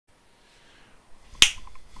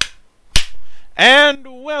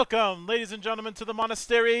And welcome, ladies and gentlemen, to the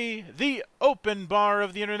monastery, the open bar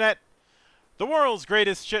of the internet, the world's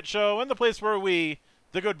greatest shit show, and the place where we,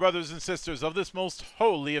 the good brothers and sisters of this most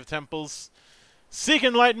holy of temples, seek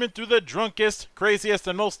enlightenment through the drunkest, craziest,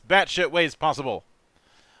 and most batshit ways possible.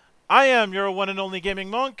 I am your one and only gaming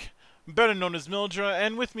monk, better known as Mildra,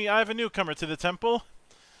 and with me I have a newcomer to the temple,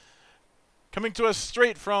 coming to us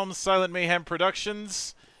straight from Silent Mayhem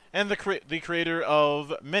Productions, and the creator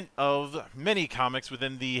of many comics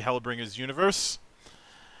within the Hellbringers universe.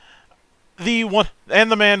 The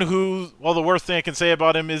man who, well, the worst thing I can say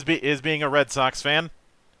about him is being a Red Sox fan.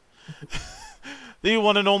 The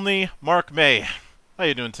one and only Mark May. How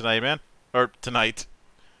you doing tonight, man? Or tonight?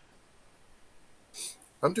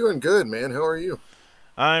 I'm doing good, man. How are you?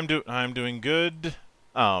 I'm doing good.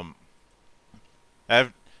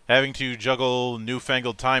 Having to juggle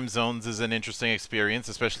newfangled time zones is an interesting experience,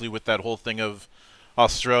 especially with that whole thing of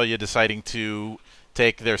Australia deciding to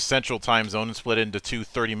take their central time zone and split it into two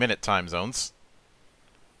 30-minute time zones.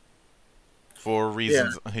 For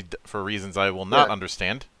reasons I will not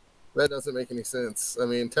understand. That doesn't make any sense. I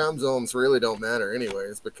mean, time zones really don't matter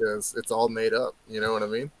anyways because it's all made up. You know what I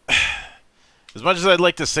mean? As much as I'd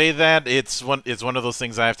like to say that, it's one of those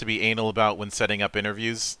things I have to be anal about when setting up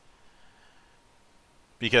interviews.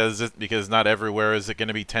 Because not everywhere is it going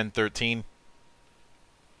to be 10:13.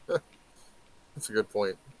 That's a good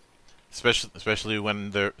point. Especially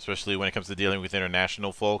when it comes to dealing with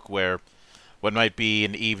international folk, where what might be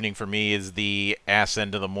an evening for me is the ass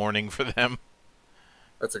end of the morning for them.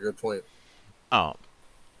 That's a good point. I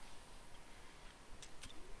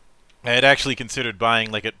had actually considered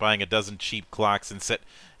buying a dozen cheap clocks and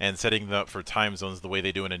setting them up for time zones the way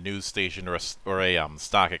they do in a news station or a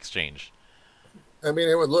stock exchange. I mean,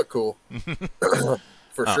 it would look cool,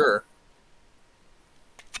 for sure.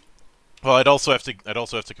 Well, I'd also have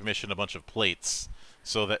to commission a bunch of plates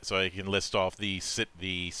so I can list off the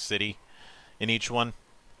city in each one.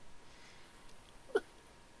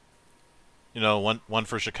 You know, one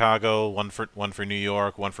for Chicago, one for New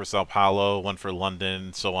York, one for Sao Paulo, one for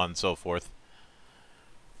London, so on and so forth.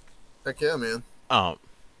 Heck yeah, man. But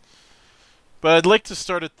I'd like to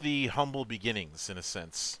start at the humble beginnings, in a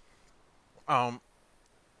sense.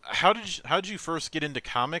 How did you first get into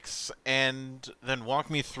comics, and then walk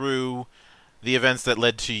me through the events that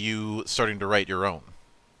led to you starting to write your own?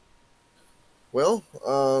 Well,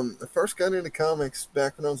 I first got into comics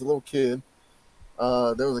back when I was a little kid.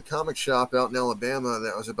 There was a comic shop out in Alabama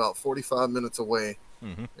that was about 45 minutes away.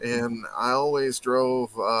 Mm-hmm. And I always drove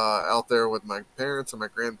out there with my parents and my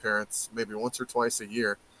grandparents maybe once or twice a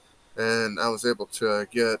year. And I was able to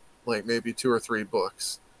get like maybe 2 or 3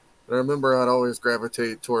 books. And I remember I'd always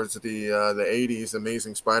gravitate towards the 80s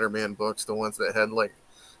Amazing Spider-Man books, the ones that had like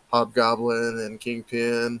Hobgoblin and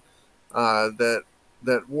Kingpin. That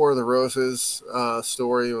War of the Roses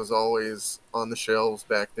story was always on the shelves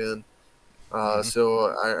back then.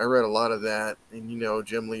 So I read a lot of that, and you know,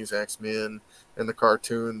 Jim Lee's X-Men and the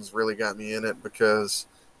cartoons really got me in it because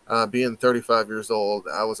being 35 years old,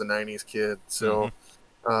 I was a 90s kid. So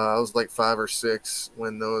I was like 5 or 6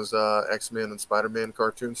 when those X-Men and Spider-Man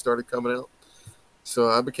cartoons started coming out.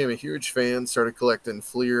 So I became a huge fan, started collecting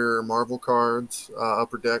Fleer Marvel cards,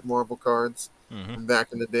 Upper Deck Marvel cards from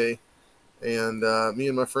back in the day. And me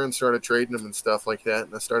and my friends started trading them and stuff like that,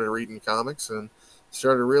 and I started reading comics and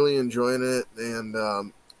started really enjoying it. And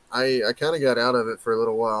I kind of got out of it for a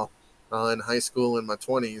little while in high school in my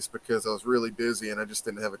 20s because I was really busy and I just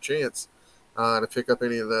didn't have a chance to pick up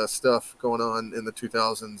any of the stuff going on in the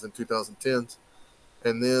 2000s and 2010s.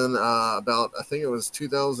 And then about, I think it was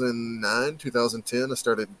 2009, 2010, I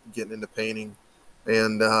started getting into painting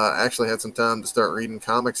and actually had some time to start reading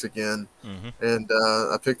comics again. And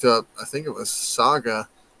I picked up, I think it was Saga,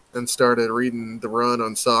 and started reading the run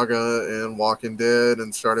on Saga and Walking Dead,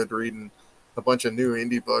 and started reading a bunch of new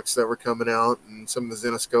indie books that were coming out and some of the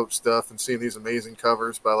Zenoscope stuff, and seeing these amazing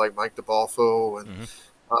covers by like Mike DeBalfo and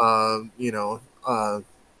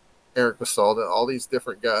Eric Basalda, all these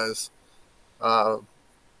different guys.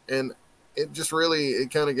 And it just really,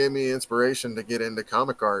 it kind of gave me inspiration to get into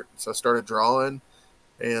comic art. So I started drawing,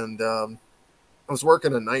 and I was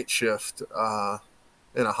working a night shift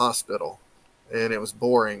in a hospital, and it was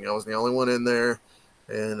boring. I was the only one in there,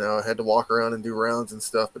 and I had to walk around and do rounds and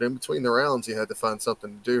stuff. But in between the rounds, you had to find something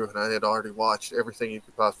to do, and I had already watched everything you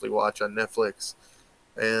could possibly watch on Netflix.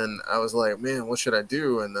 And I was like, man, what should I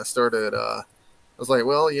do? And I started, I was like,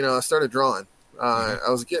 well, you know, I started drawing. I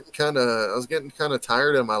was getting kind of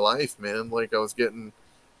tired of my life, man. Like I was getting,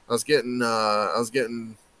 I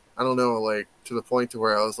don't know, like to the point to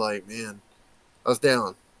where I was like, man, I was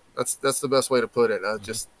down. That's the best way to put it.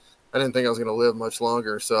 I didn't think I was going to live much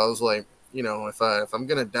longer. So I was like, you know, if I'm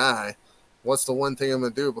going to die, what's the one thing I'm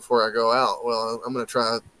going to do before I go out? Well, I'm going to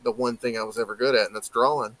try the one thing I was ever good at, and that's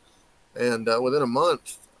drawing. And within a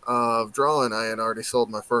month of drawing, I had already sold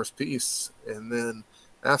my first piece. And then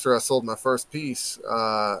after I sold my first piece,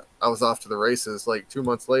 I was off to the races. Like 2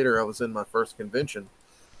 months later, I was in my first convention.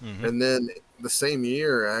 Mm-hmm. And then the same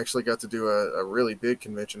year, I actually got to do a really big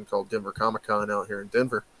convention called Denver Comic Con out here in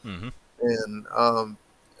Denver. Mm-hmm. And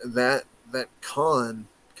that con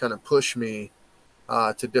kind of pushed me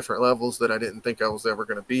to different levels that I didn't think I was ever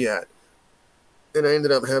going to be at. And I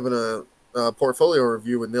ended up having a portfolio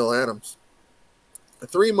review with Neil Adams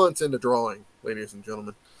 3 months into drawing, ladies and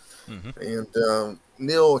gentlemen. Mm-hmm. And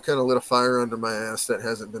Neil kind of lit a fire under my ass that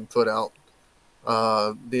hasn't been put out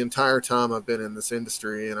the entire time I've been in this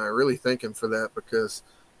industry, and I really thank him for that, because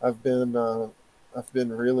I've been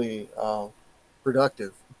really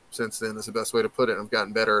productive since then, is the best way to put it. I've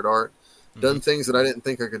gotten better at art, done things that I didn't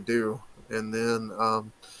think I could do, and then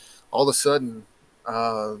all of a sudden,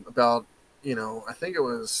 about, you know, I think it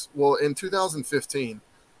was, well, in 2015,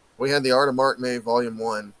 we had the Art of Mark May Volume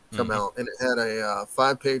 1 come out, and it had a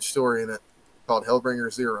 5-page story in it called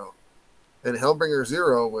Hellbringers 0. And Hellbringer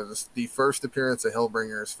 0 was the first appearance of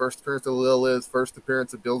Hellbringers, first appearance of Lilith, first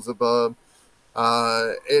appearance of Beelzebub.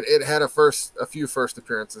 It had a few first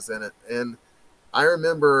appearances in it. And I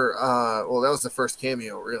remember, well, that was the first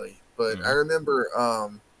cameo, really. But I remember, I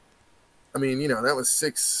mean, you know, that was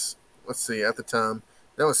at the time,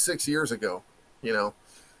 that was 6 years ago, you know.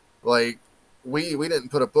 Like, we didn't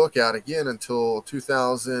put a book out again until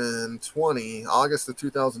 2020, August of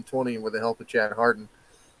 2020, with the help of Chad Harden,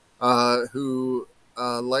 who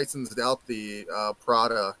licensed out the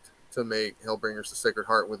product to make Hellbringers the Sacred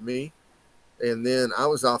Heart with me. And then I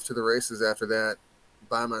was off to the races after that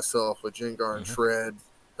by myself with Jengar and Shred,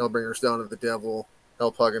 Hellbringers Dawn of the Devil,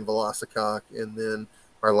 Hellpug and Velocicock, and then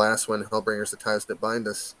our last one, Hellbringers the Ties That Bind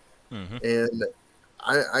Us. And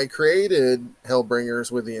I created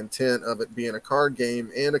Hellbringers with the intent of it being a card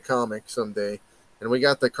game and a comic someday. And we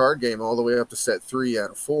got the card game all the way up to set 3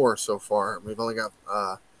 out of 4 so far. We've only got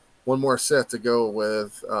one more set to go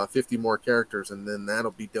with 50 more characters, and then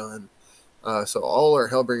that'll be done. So all our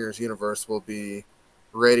Hellbringers universe will be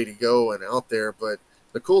ready to go and out there. But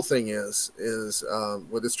the cool thing is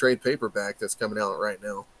with this trade paperback that's coming out right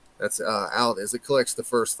now, that's out, is it collects the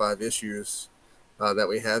first 5 issues that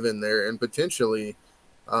we have in there, and potentially,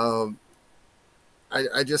 I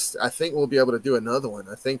think we'll be able to do another one.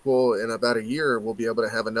 I think in about a year, we'll be able to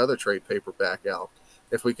have another trade paperback out.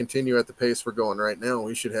 If we continue at the pace we're going right now,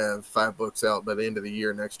 we should have 5 books out by the end of the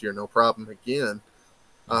year next year, no problem again.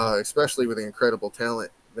 Especially with the incredible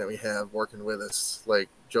talent that we have working with us, like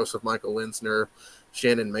Joseph Michael Linsner,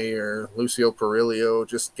 Shannon Mayer, Lucio Perillo,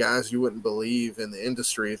 just guys you wouldn't believe in the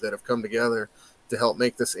industry that have come together to help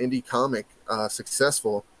make this indie comic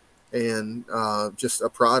successful, and just a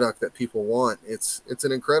product that people want. It's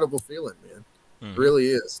an incredible feeling, man. It really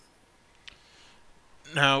is.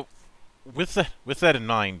 Now, with that in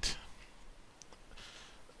mind,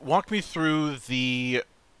 walk me through the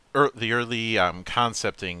early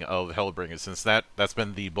concepting of Hellbringers, since that's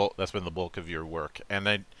been the bulk of your work. And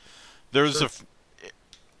then there's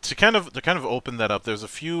to kind of open that up. There's a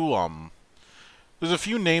few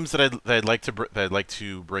names that I'd like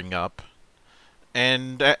to bring up,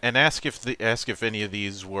 and ask if any of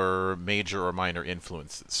these were major or minor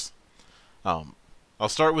influences. I'll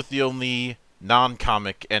start with the only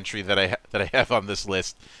non-comic entry that I have on this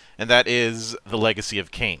list, and that is The Legacy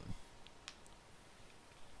of Kain.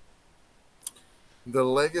 The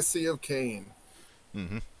Legacy of Kain.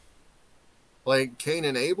 Like Cain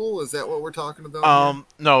and Abel, is that what we're talking about?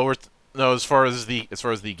 No, as far as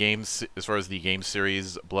the game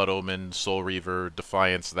series, Blood Omen, Soul Reaver,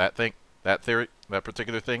 Defiance, that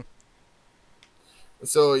particular thing.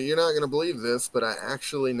 So you're not going to believe this, but I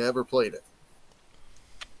actually never played it.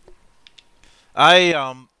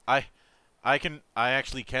 I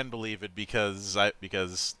actually can believe it, because I've been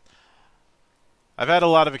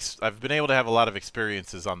able to have a lot of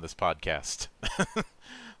experiences on this podcast.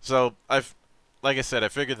 So like I said, I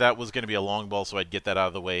figured that was going to be a long ball, so I'd get that out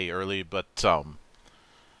of the way early. But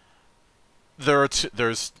there's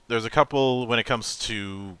a couple when it comes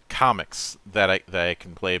to comics that I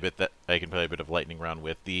can play a bit of lightning round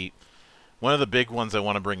with. One of the big ones I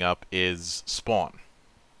want to bring up is Spawn.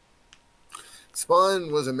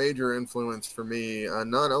 Spawn was a major influence for me,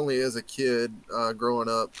 not only as a kid growing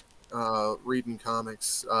up reading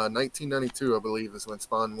comics. 1992, I believe, is when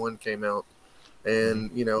Spawn 1 came out. And,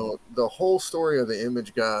 you know, the whole story of the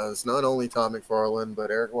Image guys, not only Todd McFarlane, but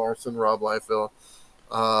Eric Larson, Rob Liefeld,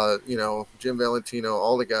 you know, Jim Valentino,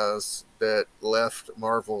 all the guys that left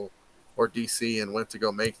Marvel or DC and went to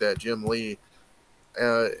go make that, Jim Lee.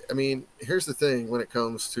 I mean, here's the thing when it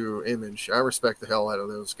comes to Image. I respect the hell out of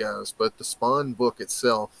those guys, but the Spawn book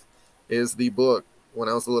itself is the book when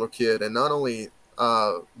I was a little kid. And not only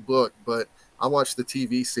book, but I watched the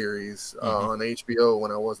TV series on HBO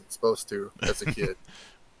when I wasn't supposed to as a kid.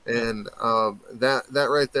 And that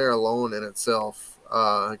right there alone in itself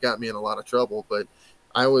got me in a lot of trouble. But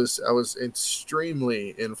I was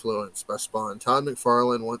extremely influenced by Spawn. Todd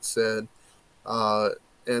McFarlane once said,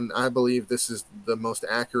 and I believe this is the most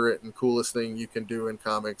accurate and coolest thing you can do in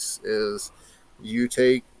comics, is you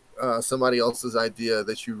take somebody else's idea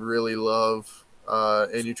that you really love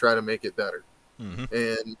and you try to make it better.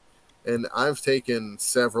 And I've taken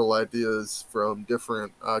several ideas from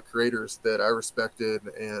different creators that I respected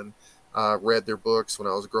and read their books when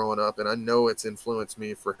I was growing up, and I know it's influenced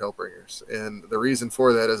me for Hellbringers. And the reason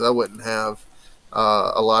for that is I wouldn't have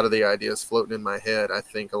a lot of the ideas floating in my head, I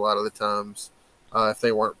think, a lot of the times, if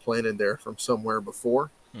they weren't planted there from somewhere before.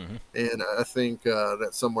 And I think that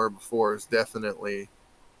somewhere before is definitely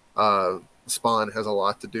Spawn has a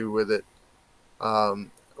lot to do with it.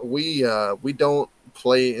 We don't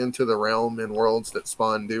play into the realm and worlds that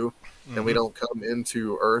Spawn do, and we don't come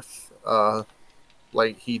into Earth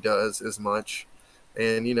like he does as much.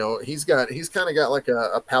 And you know, he's kind of got like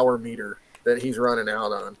a power meter that he's running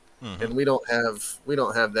out on, and we don't have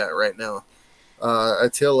that right now.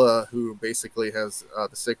 Attila, who basically has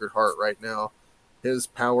the Sacred Heart right now, his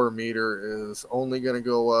power meter is only going to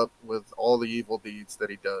go up with all the evil deeds that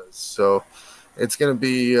he does. So it's going to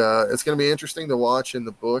be interesting to watch in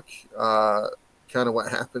the book, kind of what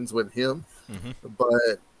happens with him.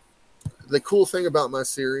 But the cool thing about my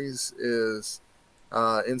series is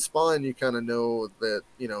in Spawn, you kind of know that,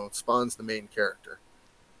 you know, Spawn's the main character.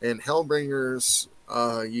 In Hellbringers,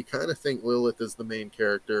 you kind of think Lilith is the main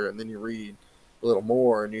character, and then you read a little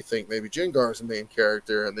more and you think maybe Jengar's the main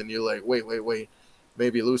character, and then you're like, wait,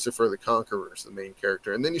 maybe Lucifer the Conqueror is the main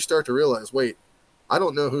character. And then you start to realize, wait, I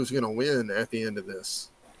don't know who's going to win at the end of this,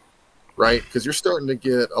 right? Because you're starting to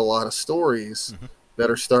get a lot of stories that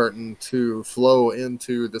are starting to flow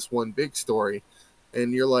into this one big story.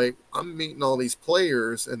 And you're like, I'm meeting all these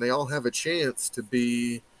players, and they all have a chance to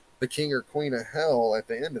be the king or queen of hell at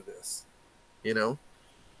the end of this, you know?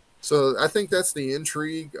 So I think that's the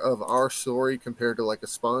intrigue of our story compared to like a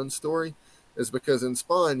Spawn story, is because in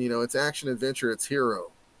Spawn, you know, it's action adventure, it's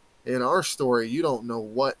hero. In our story, you don't know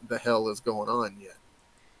what the hell is going on yet.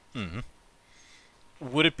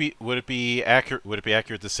 Would it be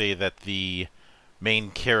accurate to say that the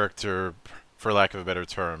main character, for lack of a better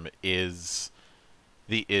term, is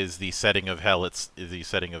the setting of hell? Is the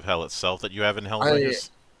setting of hell itself that you have in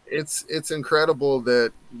Hellbringers? It's incredible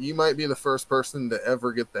that you might be the first person to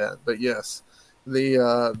ever get that, but yes,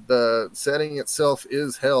 the setting itself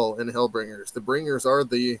is hell in Hellbringers. The Bringers are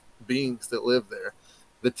the beings that live there.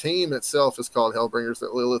 The team itself is called Hellbringers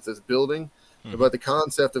that Lilith is building, but the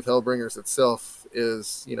concept of Hellbringers itself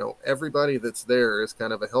is, you know, everybody that's there is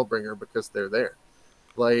kind of a Hellbringer because they're there.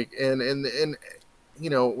 Like, and you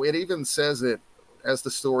know, it even says it as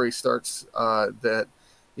the story starts that,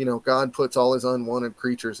 you know, God puts all his unwanted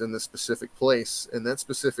creatures in this specific place, and that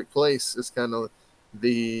specific place is kind of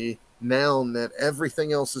the noun that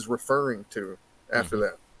everything else is referring to after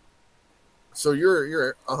that. So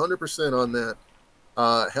you're 100% on that.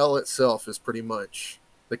 Hell itself is pretty much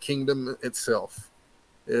the kingdom itself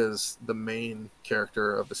is the main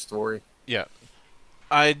character of the story. Yeah,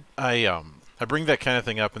 I bring that kind of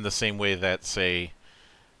thing up in the same way that, say,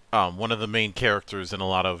 one of the main characters in a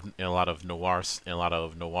lot of noir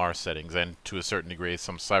settings, and to a certain degree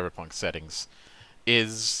some cyberpunk settings,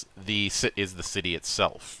 is the city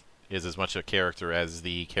itself, is as much a character as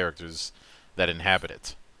the characters that inhabit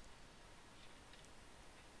it.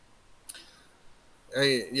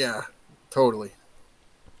 Yeah, totally.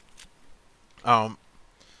 Now,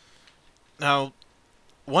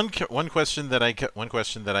 one question that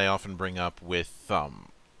I often bring up with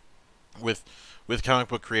comic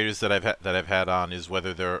book creators that I've had on is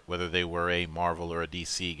whether they were a Marvel or a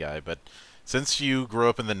DC guy. But since you grew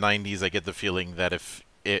up in the '90s, I get the feeling that if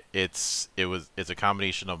it's a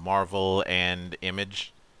combination of Marvel and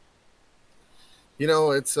Image. You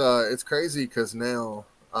know, it's crazy because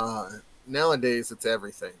nowadays it's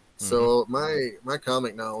everything. So my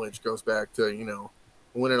comic knowledge goes back to, you know,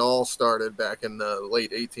 when it all started back in the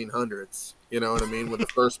late 1800s. You know what I mean, with the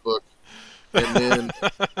first book, and then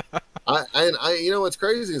I you know what's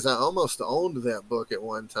crazy is I almost owned that book at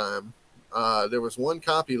one time. There was one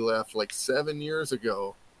copy left like 7 years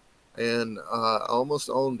ago, and I almost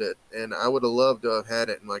owned it, and I would have loved to have had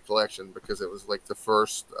it in my collection because it was like the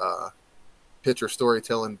first picture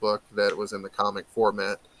storytelling book that was in the comic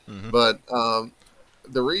format. Mm-hmm. But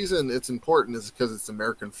the reason it's important is because it's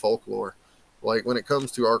American folklore. Like when it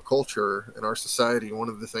comes to our culture and our society, one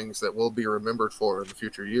of the things that we'll be remembered for in the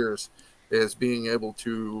future years is being able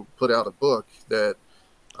to put out a book that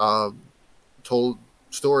um, told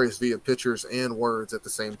stories via pictures and words at the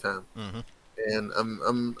same time. Mm-hmm. And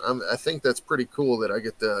I think that's pretty cool that I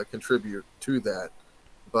get to contribute to that.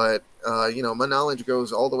 But you know, my knowledge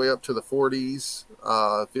goes all the way up to the 40s,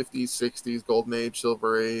 50s, 60s, Golden Age,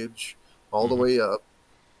 Silver Age, all the Mm-hmm. way up.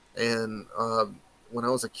 And when I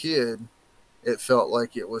was a kid, it felt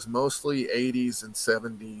like it was mostly 80s and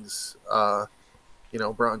 70s, you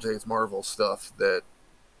know, Bronze Age Marvel stuff that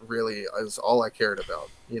really is all I cared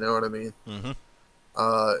about. You know what I mean? Mm-hmm.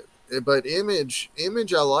 Uh, but image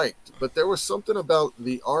I liked, but there was something about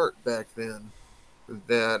the art back then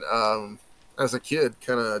that, as a kid,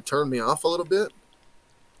 kind of turned me off a little bit.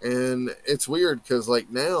 And it's weird because like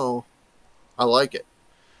now I like it.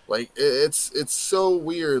 Like it's so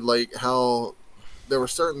weird, like how there were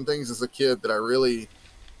certain things as a kid that I really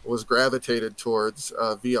was gravitated towards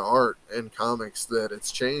via art and comics that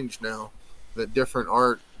it's changed now. That different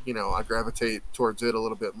art, you know, I gravitate towards it a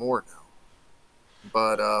little bit more now.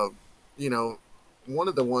 But you know, one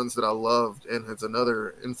of the ones that I loved and has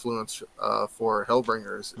another influence for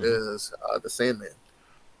Hellbringers Mm-hmm. is the Sandman.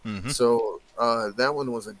 Mm-hmm. So that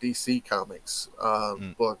one was a DC Comics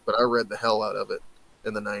book, but I read the hell out of it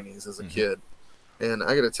in the '90s as a Mm-hmm. kid. And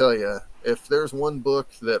I got to tell you, if there's one book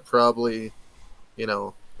that probably, you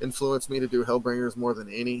know, influenced me to do Hellbringers more than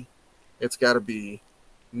any, it's got to be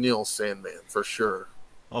Neil Sandman for sure.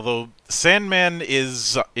 Although Sandman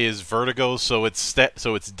is Vertigo, so its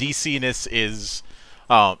DC-ness is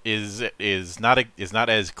not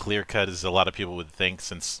as clear cut as a lot of people would think,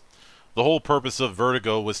 since the whole purpose of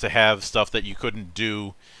Vertigo was to have stuff that you couldn't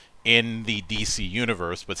do in the DC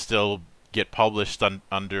universe, but still get published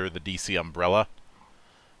under the DC umbrella.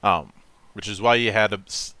 Um, which is why you had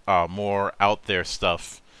more out there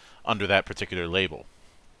stuff under that particular label.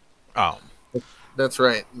 Um, That's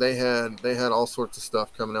right. They had all sorts of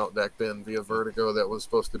stuff coming out back then via Vertigo that was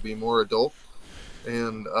supposed to be more adult,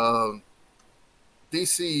 and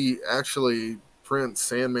DC actually prints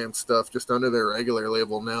Sandman stuff just under their regular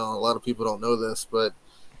label now. A lot of people don't know this, but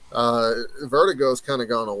Vertigo's kind of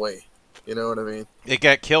gone away. You know what I mean? it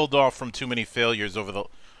got killed off from too many failures over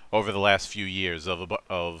the last few years of a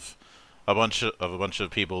bunch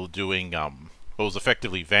of people doing what was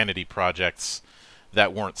effectively vanity projects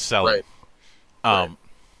that weren't selling. Right. Right. Um,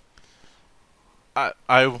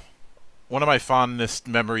 I one of my fondest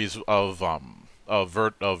memories of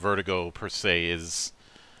Vertigo per se is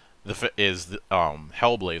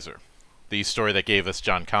Hellblazer, the story that gave us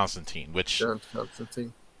John Constantine, which John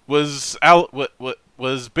Constantine. was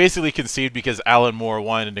basically conceived because Alan Moore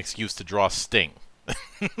wanted an excuse to draw Sting.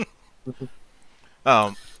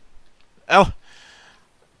 Um, Al-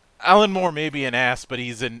 Alan Moore may be an ass, but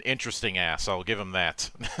he's an interesting ass. I'll give him that.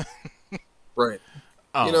 Right.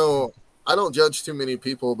 You um, know, I don't judge too many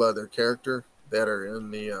people by their character that are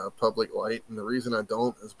in the public light, and the reason I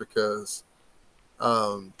don't is because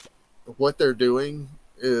um, what they're doing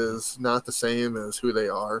is not the same as who they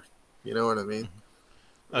are. You know what I mean?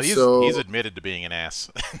 oh, he's So, admitted to being an ass.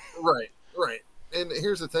 right, right. And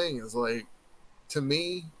here's the thing: is like to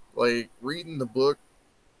me, like reading the book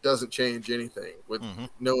doesn't change anything with hmm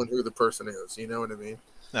knowing who the person is. You know what I mean?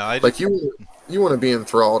 No, I just Like you want to be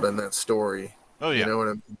enthralled in that story. oh You yeah. know what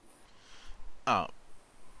I mean? Uh,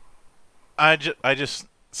 I just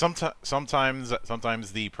sometimes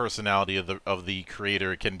the personality of the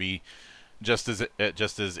creator can be just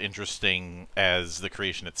as interesting as the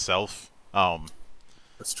creation itself.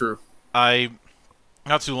 That's true. I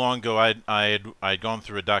not too long ago I'd gone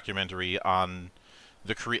through a documentary on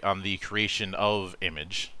on the creation of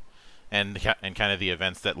Image and kind of the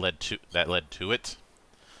events that led to it.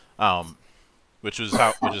 Um, which is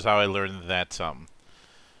how I learned that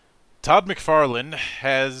Todd McFarlane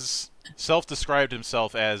has self-described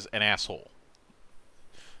himself as an asshole.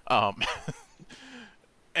 Um,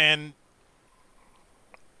 and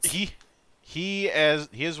he he as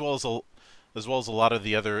well as a lot of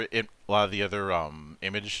the other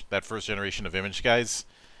image that first generation of Image guys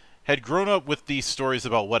had grown up with these stories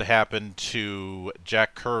about what happened to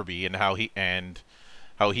Jack Kirby and how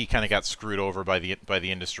he kind of got screwed over by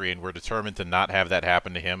the industry, and were determined to not have that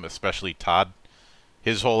happen to him, especially Todd.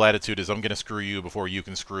 His whole attitude is, "I'm gonna screw you before you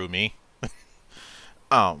can screw me."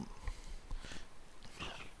 Um,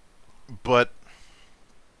 but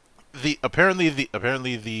apparently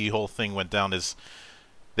the whole thing went down is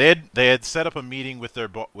they had set up a meeting with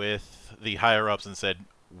with the higher ups and said,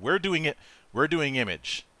 we're doing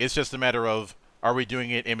image. It's just a matter of, are we doing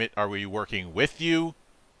it image, are we working with you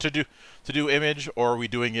to do image, or are we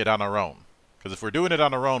doing it on our own? Because if we're doing it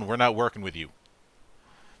on our own, we're not working with you.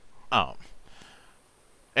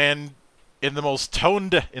 And in the most tone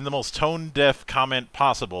deaf comment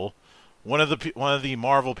possible, one of the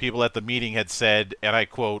Marvel people at the meeting had said, and I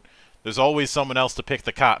quote, "There's always someone else to pick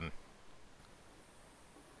the cotton."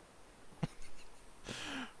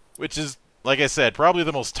 Which is, like I said, probably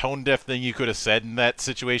the most tone deaf thing you could have said in that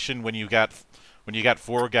situation when you got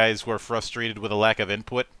four guys who are frustrated with a lack of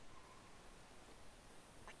input.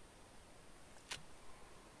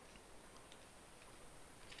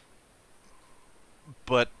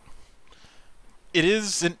 But it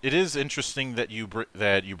is interesting that you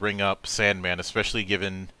bring up Sandman, especially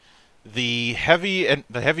given the heavy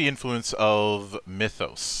influence of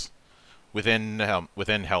mythos within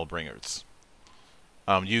Hellbringers.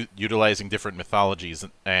 Utilizing different mythologies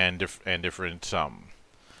and different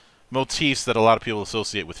motifs that a lot of people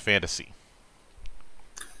associate with fantasy.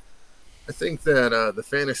 I think that the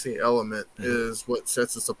fantasy element is what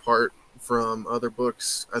sets us apart from other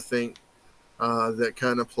books. I think that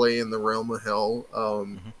kind of play in the realm of hell.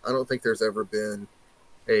 I don't think there's ever been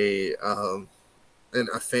a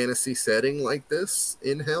fantasy setting like this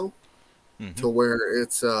in hell, to where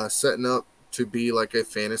it's setting up to be like a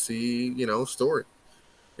fantasy, story.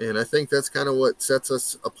 And I think that's kind of what sets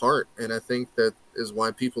us apart. And I think that is why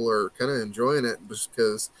people are kind of enjoying it,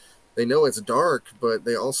 because they know it's dark, but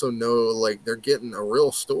they also know like they're getting a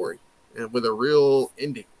real story and with a real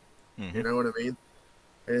ending. You know what I mean?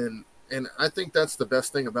 And I think that's the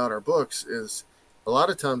best thing about our books is a lot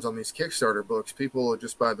of times on these Kickstarter books, people will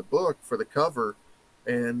just buy the book for the cover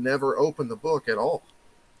and never open the book at all.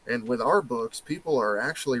 And with our books, people are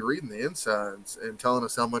actually reading the insides and telling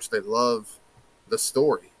us how much they love the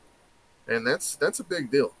story. And that's a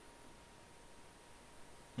big deal.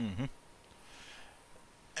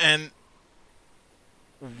 And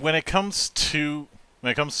when it comes to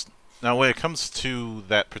that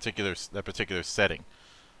particular setting,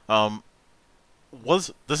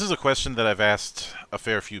 this is a question that I've asked a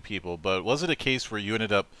fair few people, but was it a case where you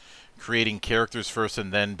ended up creating characters first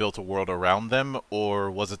and then built a world around them, or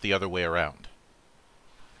was it the other way around?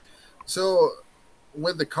 So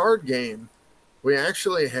with the card game, we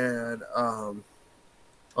actually had on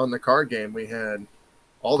the card game we had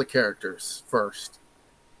all the characters first.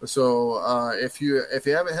 So if you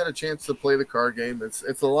haven't had a chance to play the card game,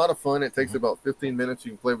 it's a lot of fun. It takes about 15 minutes.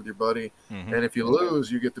 You can play with your buddy, and if you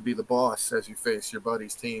lose, you get to be the boss as you face your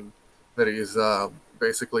buddy's team that he's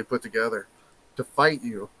basically put together to fight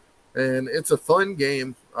you. And it's a fun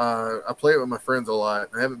game. I play it with my friends a lot.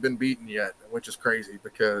 I haven't been beaten yet, which is crazy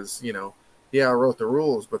because I wrote the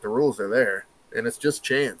rules, but the rules are there, and it's just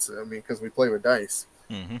chance. I mean, because we play with dice.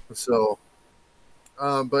 So.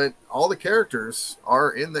 But all the characters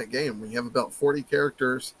are in that game. We have about 40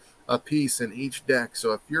 characters a piece in each deck.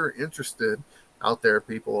 So if you're interested out there,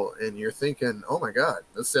 people, and you're thinking, oh my God,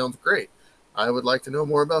 this sounds great, I would like to know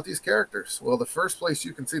more about these characters. Well, the first place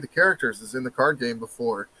you can see the characters is in the card game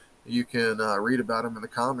before you can read about them in the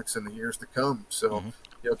comics in the years to come. So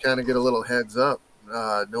you'll kind of get a little heads up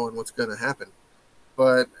knowing what's going to happen.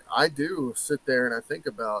 But I do sit there and I think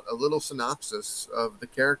about a little synopsis of the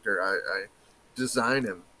character. I design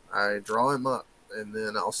him, I draw him up, and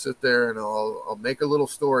then I'll sit there and I'll make a little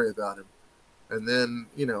story about him. And then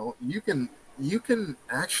you can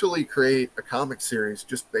actually create a comic series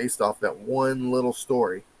just based off that one little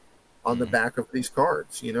story on the back of these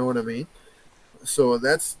cards. You know what I mean? So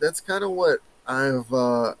that's kind of what I've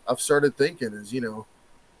started thinking is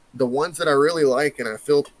the ones that I really like and I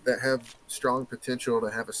feel that have strong potential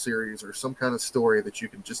to have a series or some kind of story that you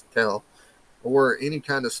can just tell, or any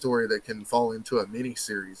kind of story that can fall into a mini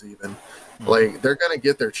series even. Like they're going to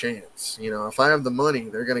get their chance. If I have the money,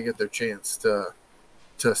 they're going to get their chance to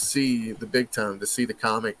see the big time, to see the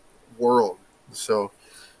comic world. So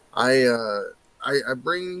I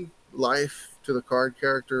bring life to the card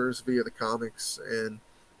characters via the comics, and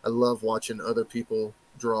I love watching other people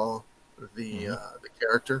draw the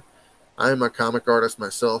character. I'm a comic artist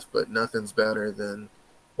myself, but nothing's better than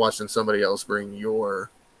watching somebody else bring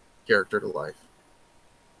your character to life.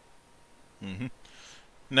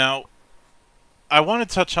 Now, I want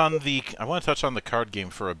to touch on the card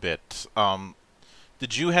game for a bit.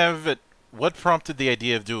 Did you have it? What prompted the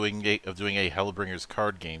idea of doing a Hellbringers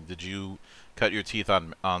card game? Did you cut your teeth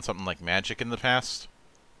on something like Magic in the past?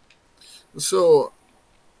 So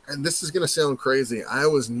and this is going to sound crazy. I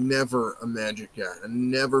was never a Magic guy. I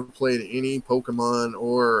never played any Pokemon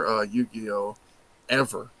or Yu-Gi-Oh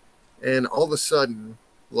ever. And all of a sudden,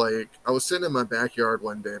 like, I was sitting in my backyard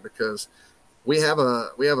one day because we have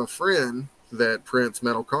a friend that prints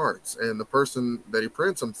metal cards, and the person that he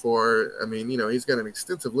prints them for, I mean, he's got an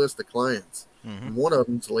extensive list of clients, and one of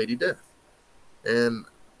them's Lady Death, and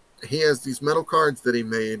he has these metal cards that he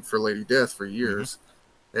made for Lady Death for years.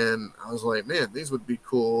 And I was like, man, these would be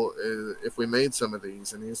cool if we made some of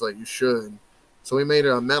these. And he's like, you should. So we made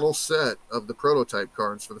a metal set of the prototype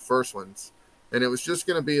cards for the first ones. And it was just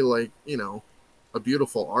going to be like, a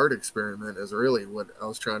beautiful art experiment is really what I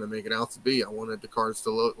was trying to make it out to be. I wanted the cards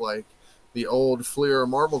to look like the old Fleer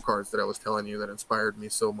marble cards that I was telling you that inspired me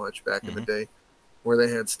so much back in the day, where they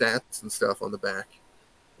had stats and stuff on the back.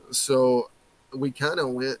 So we kind of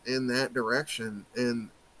went in that direction.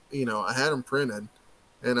 And, I had them printed.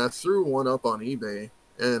 And I threw one up on eBay,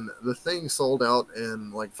 and the thing sold out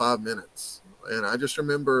in like 5 minutes. And I just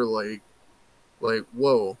remember like,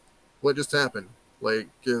 whoa, what just happened? Like,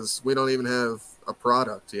 because we don't even have a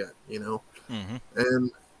product yet,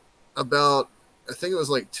 And about, I think it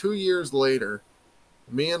was like 2 years later,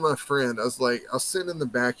 me and my friend, I was sitting in the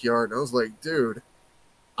backyard, and I was like, dude,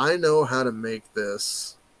 I know how to make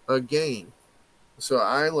this a game. So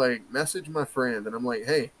I messaged my friend, and I'm like,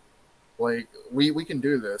 hey, like, we can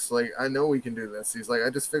do this. Like, I know we can do this. He's like,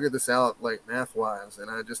 I just figured this out, like, math wise,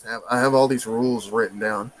 and I have all these rules written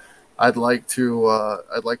down. I'd like to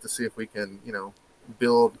see if we can,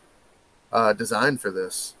 build design for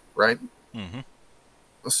this, right?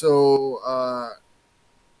 So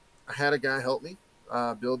I had a guy help me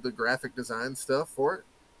build the graphic design stuff for it.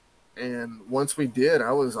 And once we did,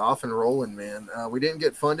 I was off and rolling, man. We didn't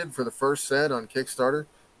get funded for the first set on Kickstarter,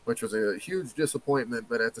 which was a huge disappointment,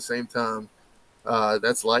 but at the same time,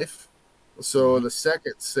 that's life. So the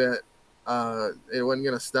second set, it wasn't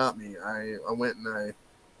going to stop me. I went and I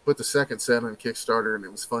put the second set on Kickstarter, and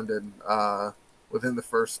it was funded within the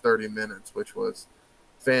first 30 minutes, which was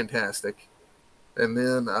fantastic. And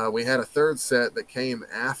then we had a third set that came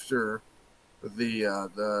after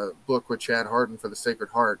the book with Chad Hardin for the Sacred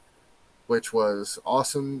Heart, which was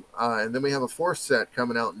awesome. And then we have a fourth set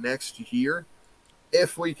coming out next year,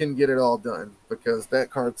 if we can get it all done, because that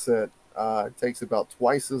card set takes about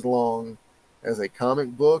twice as long as a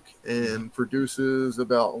comic book and produces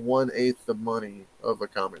about 1/8 the money of a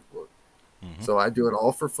comic book. So I do it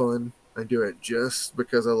all for fun. I do it just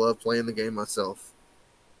because I love playing the game myself.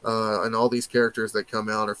 And all these characters that come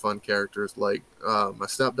out are fun characters. Like my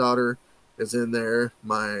stepdaughter is in there.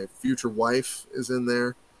 My future wife is in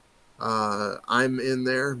there. I'm in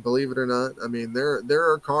there, believe it or not. I mean,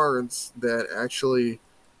 there are cards that actually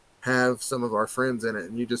have some of our friends in it,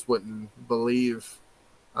 and you just wouldn't believe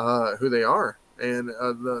who they are. And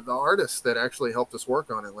the artists that actually helped us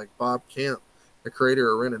work on it, like Bob Camp, the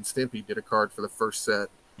creator of Ren and Stimpy, did a card for the first set.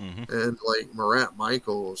 And like Marat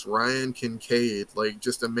Michaels, Ryan Kincaid, like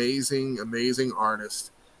just amazing artists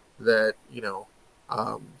that,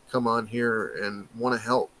 come on here and want to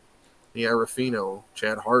help. Yeah, Ruffino,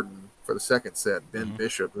 Chad Hardin for the second set, Ben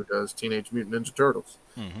Bishop, who does Teenage Mutant Ninja Turtles.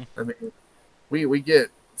 I mean, we get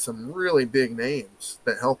some really big names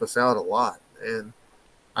that help us out a lot, and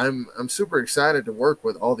I'm super excited to work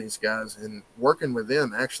with all these guys. And working with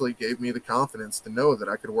them actually gave me the confidence to know that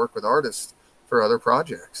I could work with artists for other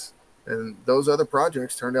projects, and those other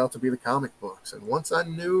projects turned out to be the comic books. And once I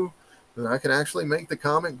knew that I could actually make the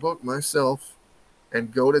comic book myself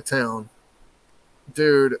and go to town,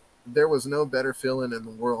 dude, there was no better feeling in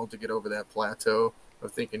the world to get over that plateau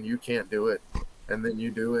of thinking you can't do it, and then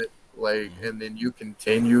you do it, and then you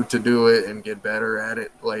continue to do it and get better at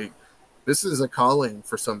it. Like, this is a calling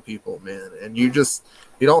for some people, man, and you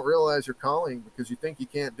don't realize your calling because you think you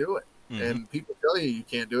can't do it. And people tell you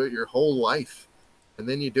can't do it your whole life, and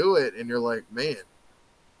then you do it, and you're like, man,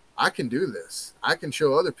 I can do this. I can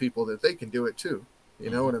show other people that they can do it too. You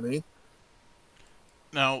know what I mean?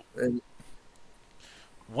 Now,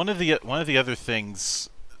 one of the other things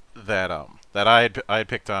that I had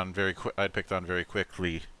picked on very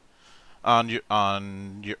quickly on your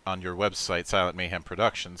website, Silent Mayhem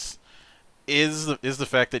Productions, is the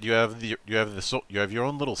fact that you have your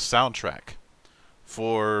own little soundtrack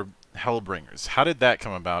for Hellbringers. How did that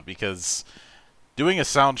come about? Because doing a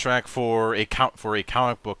soundtrack for a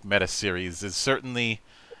comic book meta series is certainly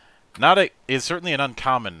an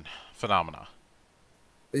uncommon phenomena.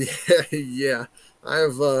 Yeah.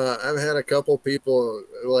 I've had a couple people,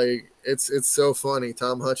 like, it's so funny.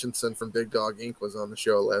 Tom Hutchinson from Big Dog Inc. was on the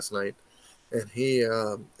show last night, and he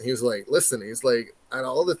was like, listen, he's like, out of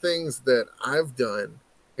all the things that I've done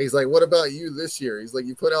He's like, what about you this year? He's like,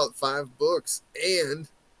 you put out 5 books and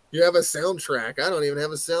you have a soundtrack. I don't even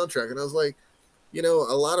have a soundtrack. And I was like, you know,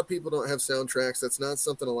 a lot of people don't have soundtracks. That's not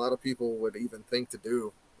something a lot of people would even think to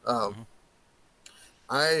do. Mm-hmm.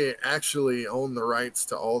 I actually own the rights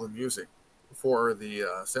to all the music for the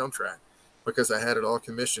soundtrack because I had it all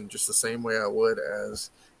commissioned just the same way I would as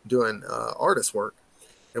doing artist work.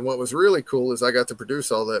 And what was really cool is I got to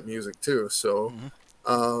produce all that music too. So Mm-hmm.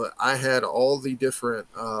 I had all the different.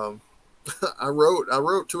 I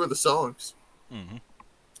wrote 2 of the songs Mm-hmm.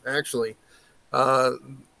 actually. Uh,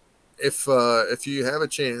 if you have a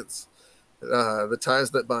chance, "The Ties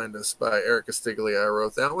That Bind Us" by Eric Castiglia, I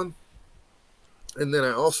wrote that one, and then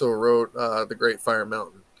I also wrote "The Great Fire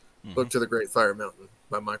Mountain," Mm-hmm. "Book to the Great Fire Mountain"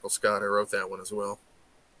 by Michael Scott. I wrote that one as well.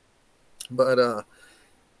 But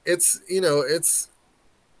it's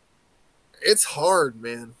it's hard,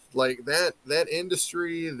 man. Like that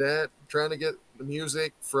industry, that trying to get the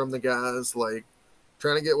music from the guys, like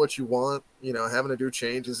trying to get what you want, having to do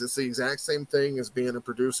changes. It's the exact same thing as being a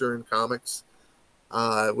producer in comics,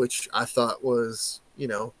 which I thought was,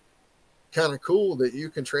 kind of cool that you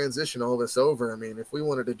can transition all this over. I mean, if we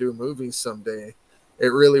wanted to do movies someday, it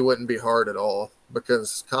really wouldn't be hard at all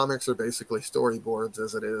because comics are basically storyboards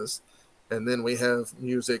as it is. And then we have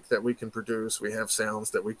music that we can produce, we have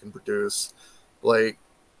sounds that we can produce. Like,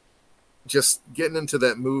 just getting into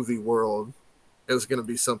that movie world is going to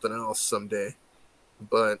be something else someday.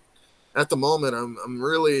 But at the moment, I'm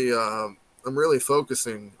really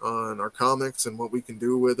focusing on our comics and what we can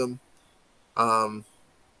do with them. Um,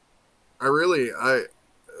 I really I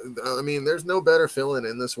mean, there's no better feeling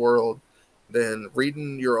in this world than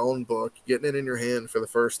reading your own book, getting it in your hand for the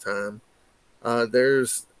first time. I'm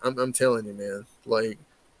telling you, man, like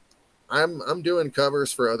I'm doing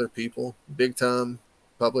covers for other people, big time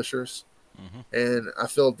publishers, Mm-hmm. and I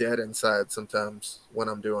feel dead inside sometimes when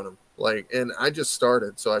I'm doing them. Like, and I just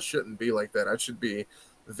started, so I shouldn't be like that. I should be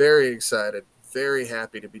very excited, very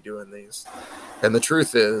happy to be doing these. And the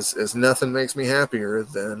truth is nothing makes me happier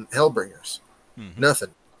than Hellbringers. Mm-hmm. Nothing.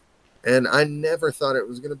 And I never thought it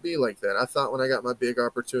was going to be like that. I thought when I got my big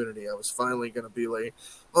opportunity, I was finally going to be like,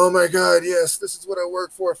 oh my God, yes, this is what I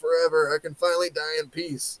worked for forever. I can finally die in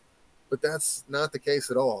peace. But that's not the case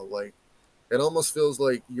at all. Like, it almost feels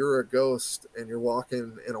like you're a ghost and you're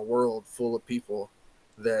walking in a world full of people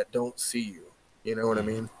that don't see you. You know what I Mm-hmm.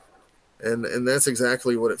 mean? And that's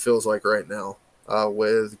exactly what it feels like right now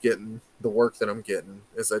with getting the work that I'm getting.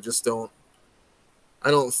 Is I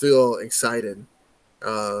don't feel excited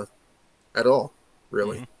uh, at all,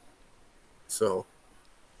 really. Mm-hmm. So,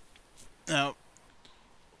 Now,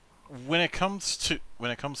 when it came to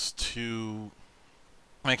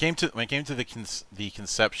the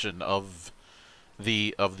conception of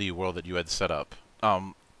the world that you had set up,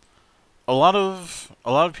 a lot of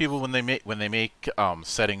people when they make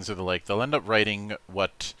settings of the like, they'll end up writing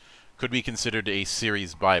what could be considered a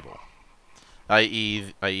series bible,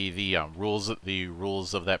 i.e. The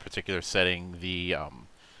rules of that particular setting, the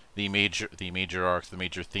major arcs, the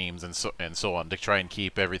major themes, and so on, to try and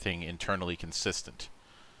keep everything internally consistent.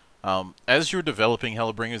 As you were developing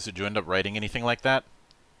Hellbringers, did you end up writing anything like that?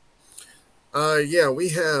 yeah, we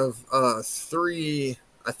have 3,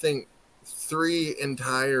 I think, 3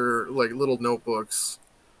 entire like little notebooks,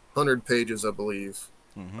 100 pages, I believe,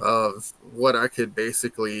 Mm-hmm. of what I could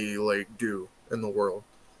basically like do in the world.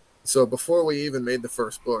 So before we even made the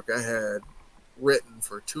first book, I had written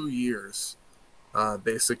for 2 years,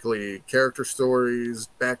 basically character stories,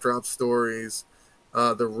 backdrop stories,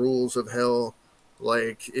 the rules of hell.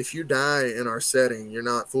 Like, if you die in our setting, you're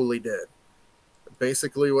not fully dead.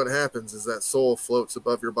 Basically, what happens is that soul floats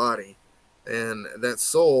above your body, and that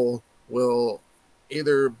soul will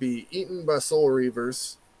either be eaten by soul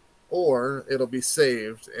reavers or it'll be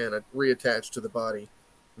saved and reattached to the body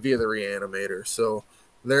via the reanimator. So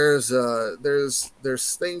there's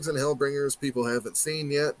things in Hellbringers people haven't seen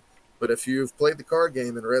yet, but if you've played the card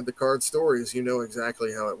game and read the card stories, you know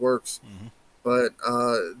exactly how it works. Mm-hmm. But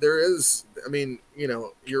there is, I mean,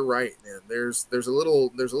 you're right, man. There's a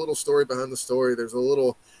little story behind the story. There's a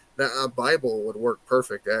little that a Bible would work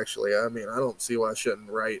perfect, actually. I mean, I don't see why I shouldn't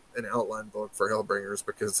write an outline book for Hellbringers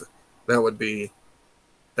because that would be,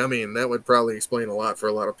 I mean, that would probably explain a lot for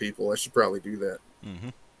a lot of people. I should probably do that. Mm-hmm.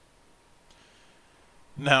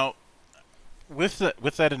 Now, with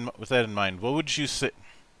that in mind, what would you say?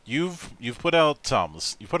 You've put out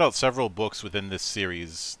several books within this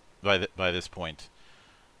series by this point.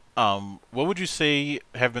 What would you say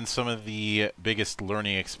have been some of the biggest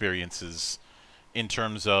learning experiences in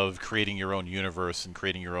terms of creating your own universe and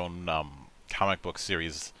creating your own comic book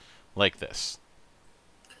series like this?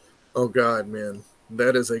 Oh God, man.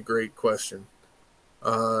 That is a great question.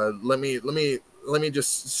 Let me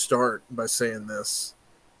just start by saying this.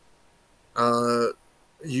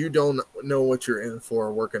 You don't know what you're in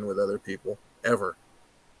for working with other people ever,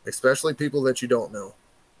 especially people that you don't know.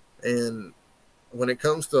 And when it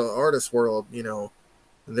comes to the artist world, you know,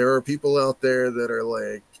 there are people out there that are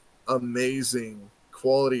like amazing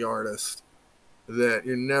quality artists that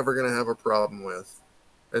you're never going to have a problem with.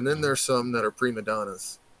 And then there's some that are prima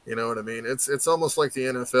donnas. You know what I mean? It's almost like the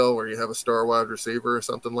NFL where you have a star wide receiver or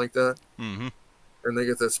something like that. Mm-hmm. And they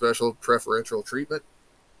get that special preferential treatment.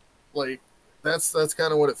 Like that's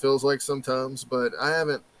kind of what it feels like sometimes, but I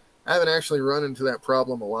haven't actually run into that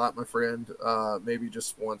problem a lot, my friend. Maybe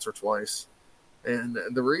just once or twice. And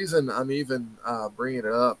the reason I'm even bringing it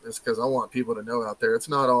up is because I want people to know out there it's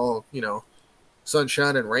not all, you know,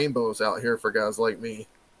 sunshine and rainbows out here for guys like me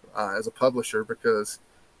as a publisher, because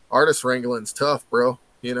artist wrangling's tough, bro.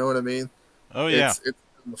 You know what I mean? Oh yeah.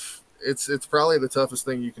 It's probably the toughest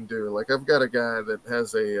thing you can do. Like I've got a guy that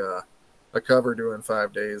has a cover due in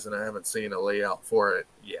 5 days, and I haven't seen a layout for it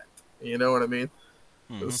yet. You know what I mean?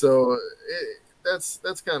 Mm-hmm. So that's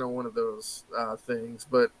kind of one of those things.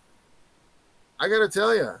 But I got to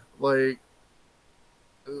tell you, like,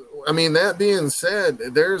 I mean, that being said,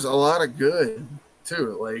 there's a lot of good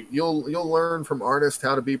too. Like you'll learn from artists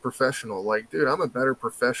how to be professional. Like, dude, I'm a better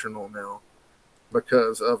professional now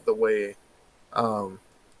because of the way I've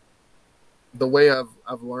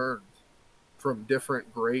learned from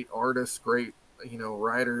different great artists, great, you know,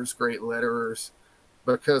 writers, great letterers,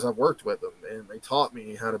 because I've worked with them and they taught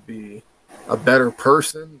me how to be a better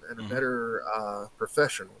person and a better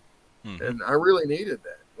professional. Mm-hmm. And I really needed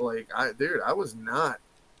that. Like, I was not.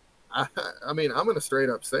 I mean, I'm gonna straight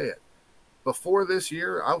up say it. Before this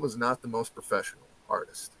year, I was not the most professional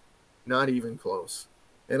artist, not even close.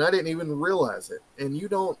 And I didn't even realize it. And you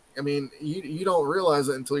don't. I mean, you don't realize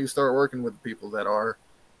it until you start working with people that are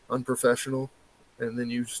unprofessional, and then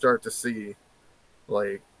you start to see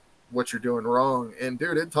like what you're doing wrong. And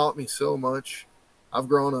dude, it taught me so much. I've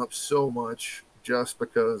grown up so much just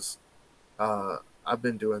because I've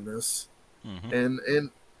been doing this. Mm-hmm. And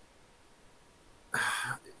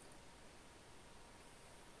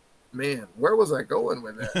man, where was I going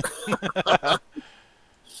with that?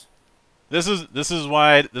 This is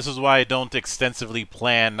why I don't extensively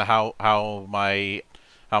plan how my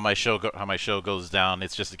show goes down.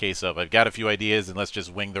 It's just a case of I've got a few ideas and let's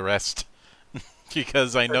just wing the rest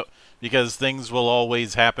because I know things will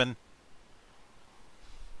always happen.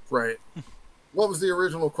 Right. What was the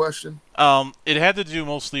original question? It had to do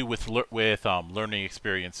mostly with learning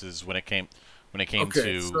experiences when it came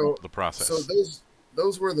to the process. So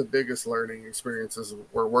those were the biggest learning experiences.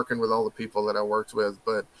 Were working with all the people that I worked with,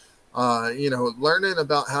 but you know, learning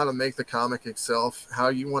about how to make the comic itself, how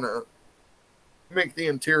you want to make the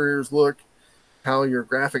interiors look, how your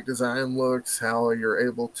graphic design looks, how you're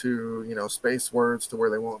able to, you know, space words to where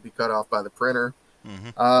they won't be cut off by the printer.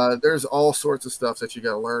 Mm-hmm. There's all sorts of stuff that you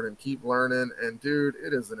got to learn and keep learning. And dude,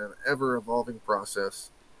 it is an ever evolving process.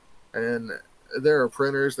 And there are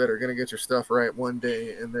printers that are going to get your stuff right one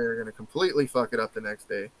day and they're going to completely fuck it up the next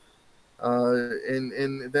day.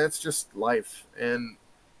 And that's just life. And,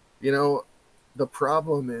 you know, the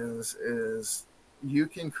problem is you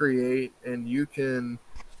can create and you can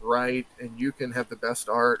write and you can have the best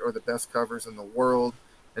art or the best covers in the world.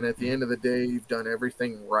 And at the end of the day, you've done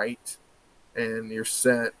everything right and you're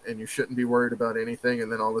set and you shouldn't be worried about anything.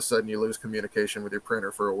 And then all of a sudden you lose communication with your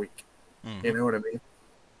printer for a week. Mm-hmm. You know what I mean?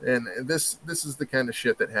 And this is the kind of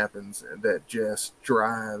shit that happens that just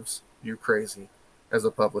drives you crazy as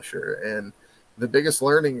a publisher. And the biggest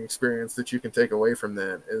learning experience that you can take away from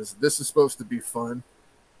that is this is supposed to be fun.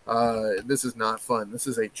 This is not fun. This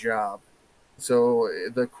is a job. So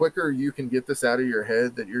the quicker you can get this out of your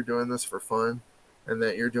head that you're doing this for fun and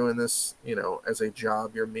that you're doing this, you know, as a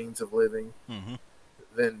job, your means of living,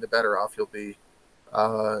 then the better off you'll be.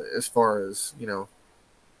 As far as, you know,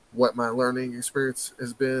 what my learning experience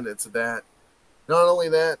has been, it's that. Not only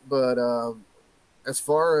that, but as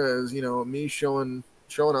far as, you know, me showing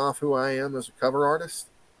off who I am as a cover artist,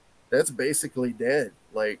 that's basically dead.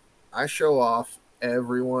 Like, I show off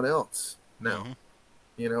everyone else now.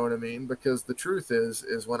 You know what I mean? Because the truth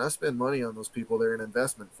is when I spend money on those people, they're an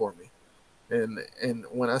investment for me. And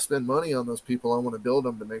when I spend money on those people, I want to build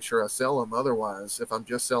them to make sure I sell them. Otherwise, if I'm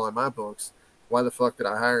just selling my books, why the fuck did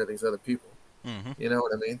I hire these other people? You know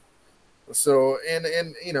what I mean? So, and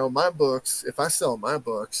you know, my books, if I sell my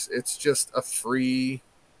books, it's just a free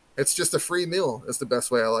meal. That's the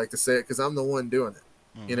best way I like to say it, because I'm the one doing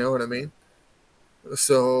it. You know what I mean?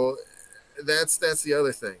 So that's the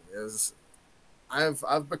other thing is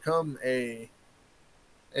I've become a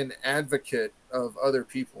an advocate of other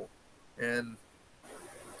people, and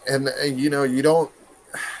you know, you don't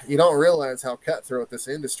realize how cutthroat this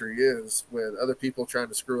industry is, with other people trying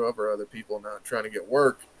to screw over other people, not trying to get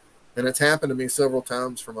work. And it's happened to me several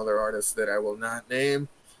times from other artists that I will not name.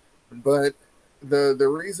 But the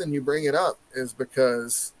reason you bring it up is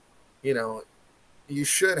because, you know, you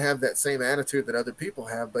should have that same attitude that other people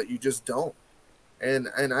have, but you just don't. And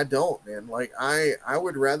I don't, man. Like I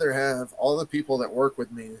would rather have all the people that work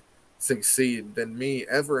with me succeed than me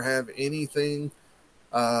ever have anything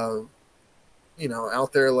you know,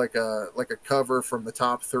 out there like a cover from the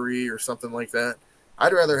top 3 or something like that.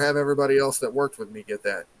 I'd rather have everybody else that worked with me get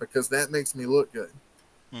that, because that makes me look good.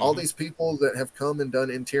 Mm-hmm. All these people that have come and done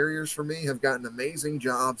interiors for me have gotten amazing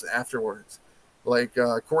jobs afterwards. Like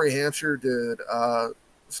Corey Hampshire did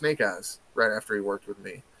Snake Eyes right after he worked with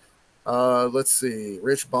me. Let's see.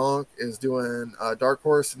 Rich Bonk is doing Dark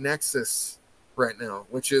Horse Nexus right now,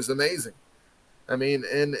 which is amazing. I mean,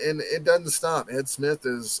 and it doesn't stop. Ed Smith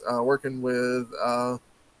is working with, God,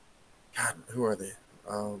 who are they?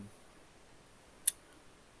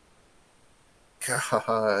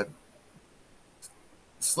 God,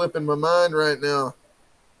 slipping my mind right now.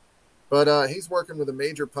 But he's working with a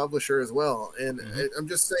major publisher as well. And I'm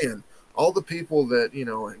just saying, all the people that, you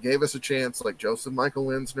know, gave us a chance, like Joseph Michael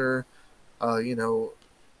Linsner, you know,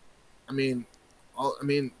 I mean,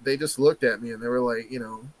 they just looked at me and they were like, you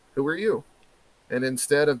know, who are you? And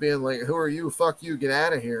instead of being like, who are you? Fuck you, get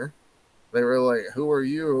out of here. They were like, who are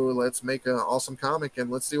you? Let's make an awesome comic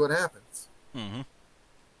and let's see what happens. Mm-hmm.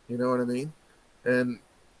 You know what I mean? And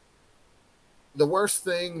the worst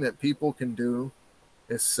thing that people can do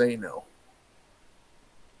is say no.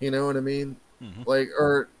 You know what I mean? Mm-hmm. Like,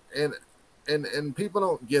 and people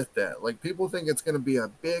don't get that. Like, people think it's going to be a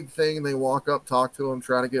big thing. They walk up, talk to them,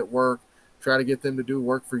 try to get work, try to get them to do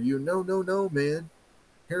work for you. No, man.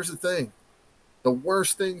 Here's the thing. The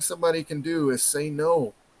worst thing somebody can do is say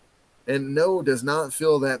no. And no does not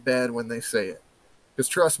feel that bad when they say it. Because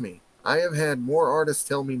trust me, I have had more artists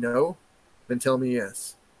tell me no than tell me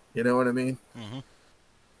yes. You know what I mean? Mm-hmm.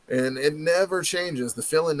 And it never changes. The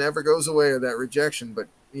feeling never goes away of that rejection. But,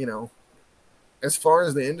 you know, as far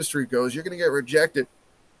as the industry goes, you're going to get rejected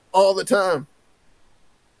all the time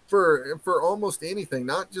for almost anything.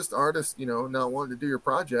 Not just artists, you know, not wanting to do your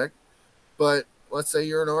project, but let's say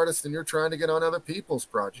you're an artist and you're trying to get on other people's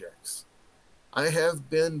projects. I have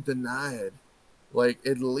been denied like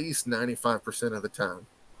at least 95% of the time.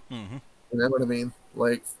 Mm-hmm. You know what I mean?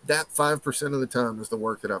 Like that 5% of the time is the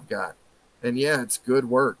work that I've got. And yeah, it's good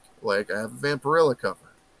work. Like I have a Vampirilla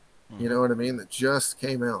cover. Mm-hmm. You know what I mean? That just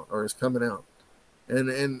came out or is coming out.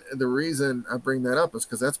 And the reason I bring that up is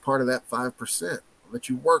because that's part of that 5% that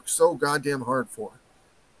you work so goddamn hard for.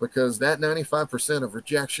 Because that 95% of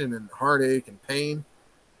rejection and heartache and pain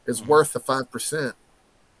is worth the 5%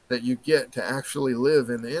 that you get to actually live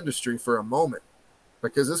in the industry for a moment.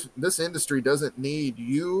 Because this industry doesn't need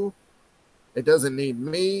you. It doesn't need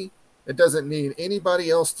me. It doesn't need anybody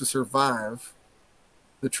else to survive.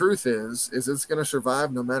 The truth is it's going to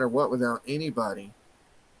survive no matter what without anybody.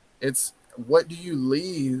 It's what do you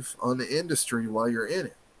leave on the industry while you're in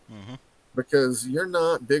it? Mm-hmm. Because you're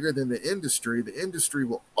not bigger than the industry. The industry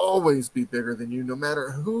will always be bigger than you, no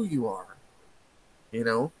matter who you are. You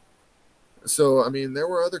know? So, I mean, there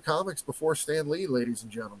were other comics before Stan Lee, ladies and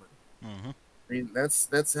gentlemen. Mm-hmm. I mean,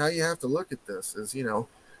 that's how you have to look at this, is, you know,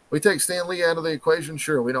 we take Stan Lee out of the equation,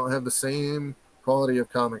 sure, we don't have the same quality of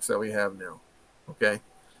comics that we have now. Okay?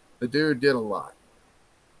 The dude did a lot.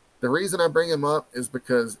 The reason I bring him up is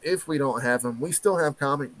because if we don't have him, we still have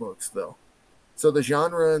comic books, though. So the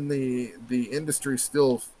genre and the industry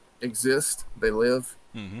still exist. They live.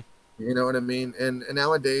 Mm-hmm. You know what I mean? And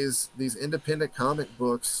nowadays, these independent comic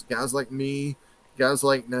books, guys like me, guys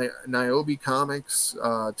like Niobe Comics,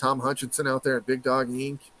 Tom Hutchinson out there at Big Dog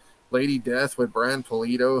Inc., Lady Death with Brian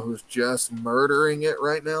Pulido, who's just murdering it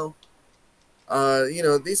right now. You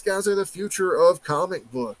know, these guys are the future of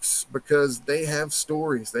comic books because they have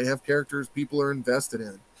stories. They have characters people are invested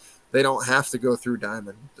in. They don't have to go through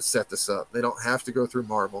Diamond to set this up. They don't have to go through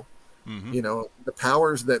Marvel. Mm-hmm. You know, the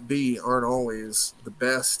powers that be aren't always the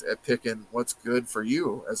best at picking what's good for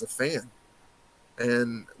you as a fan.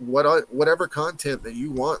 And whatever content that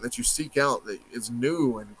you want, that you seek out, that is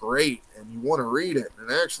new and great, and you want to read it, and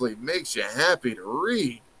actually makes you happy to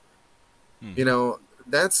read, mm-hmm. You know,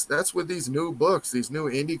 that's with these new books, these new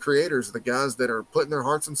indie creators, the guys that are putting their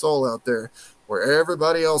hearts and soul out there, where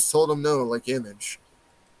everybody else told them no, like Image.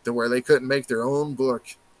 To where they couldn't make their own book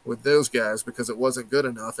with those guys because it wasn't good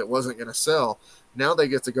enough. It wasn't going to sell. Now they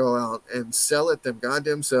get to go out and sell it them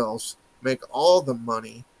goddamn selves, make all the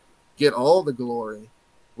money, get all the glory,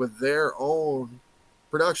 with their own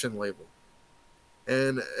production label.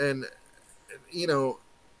 And you know,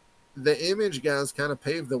 the Image guys kind of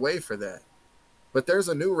paved the way for that. But there's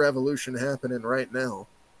a new revolution happening right now,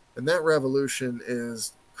 and that revolution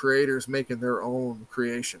is creators making their own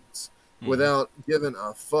creations without giving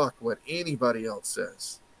a fuck what anybody else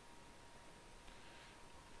says.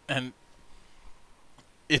 And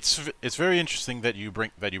it's very interesting that you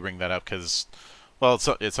bring that up, because, well,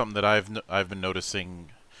 it's something that I've been noticing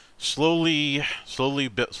slowly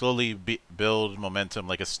build momentum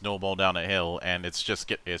like a snowball down a hill, and it's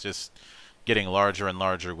just getting larger and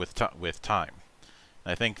larger with time.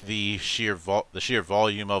 I think the sheer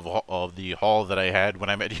volume of the haul that I had when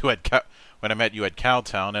I met you at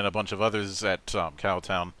Cowtown, and a bunch of others at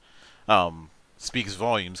Cowtown, speaks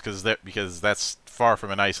volumes, because that's far from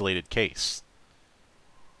an isolated case.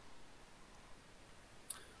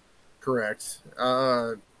 Correct.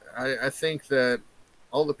 I think that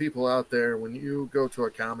all the people out there, when you go to a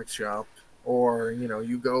comic shop, or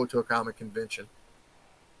you go to a comic convention,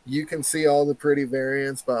 you can see all the pretty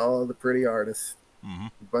variants by all the pretty artists.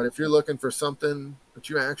 But if you're looking for something that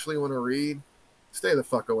you actually want to read, stay the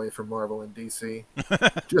fuck away from Marvel and DC.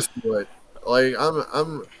 Just do it. Like,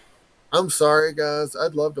 I'm sorry, guys.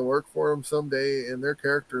 I'd love to work for them someday, and their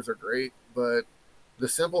characters are great. But the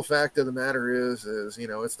simple fact of the matter is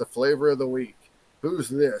it's the flavor of the week. Who's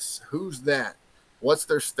this? Who's that? What's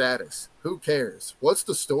their status? Who cares? What's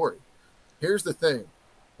the story? Here's the thing.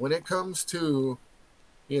 When it comes to,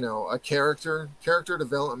 a character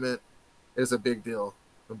development is a big deal.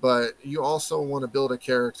 But you also want to build a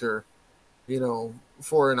character,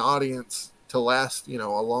 for an audience to last, a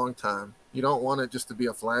long time. You don't want it just to be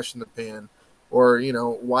a flash in the pan. Or,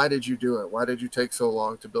 why did you do it? Why did you take so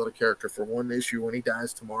long to build a character for one issue when he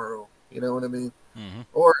dies tomorrow? You know what I mean?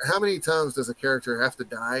 Or how many times does a character have to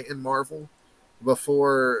die in Marvel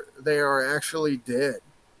before they are actually dead?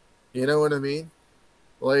 You know what I mean?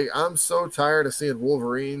 Like, I'm so tired of seeing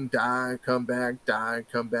Wolverine die, come back, die,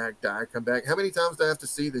 come back, die, come back. How many times do I have to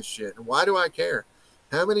see this shit? And why do I care?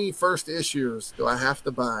 How many first issues do I have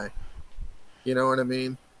to buy? You know what I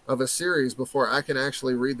mean? Of a series before I can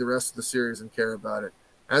actually read the rest of the series and care about it.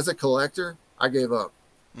 As a collector, I gave up.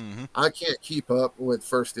 I can't keep up with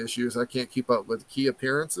first issues. I can't keep up with key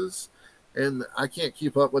appearances. And I can't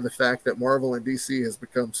keep up with the fact that Marvel and DC has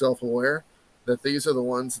become self-aware that these are the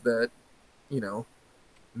ones that,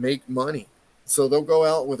 make money. So they'll go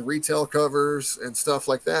out with retail covers and stuff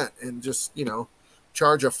like that and just,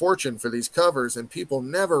 charge a fortune for these covers, and people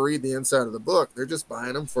never read the inside of the book. They're just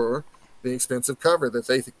buying them for the expensive cover that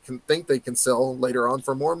they think they can sell later on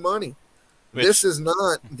for more money. This is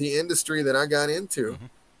not the industry that I got into.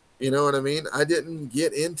 You know what I mean? I didn't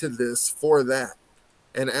get into this for that.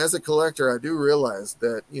 And as a collector, I do realize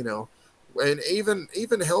that, and even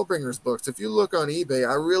Hellbringers books, if you look on eBay,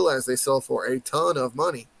 I realize they sell for a ton of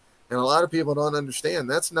money. And a lot of people don't understand.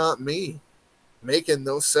 That's not me making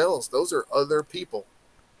those sales. Those are other people.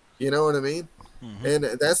 You know what I mean? And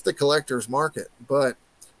that's the collector's market. But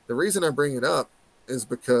the reason I bring it up is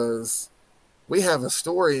because we have a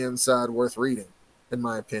story inside worth reading, in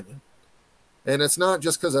my opinion. And it's not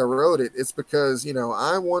just because I wrote it. It's because,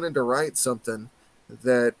 I wanted to write something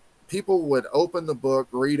that people would open the book,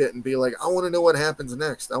 read it, and be like, I want to know what happens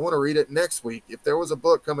next. I want to read it next week. If there was a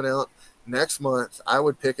book coming out next month, I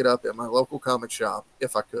would pick it up at my local comic shop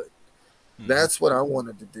if I could. That's what I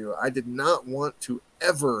wanted to do. I did not want to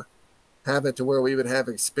ever have it to where we would have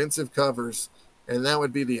expensive covers, and that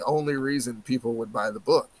would be the only reason people would buy the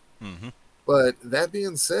book. But that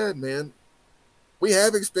being said, man, we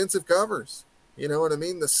have expensive covers. You know what I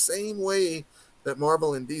mean? The same way that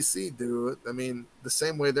Marvel and DC do it. I mean, the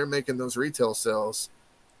same way they're making those retail sales.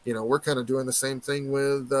 We're kind of doing the same thing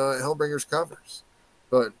with Hellbringers covers.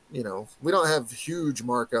 But, we don't have huge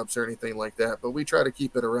markups or anything like that. But we try to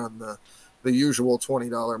keep it around the usual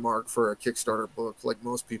 $20 mark for a Kickstarter book, like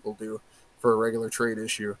most people do for a regular trade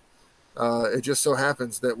issue. It just so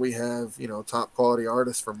happens that we have, top quality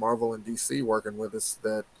artists from Marvel and DC working with us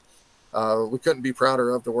that we couldn't be prouder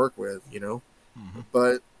of to work with,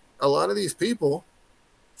 But a lot of these people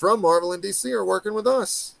from Marvel and DC are working with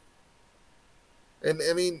us. And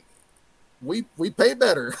I mean, we pay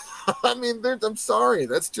better. I mean, I'm sorry.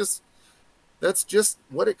 That's just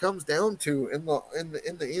what it comes down to in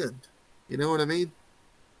the end. You know what I mean?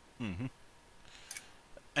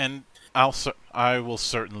 And I will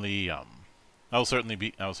certainly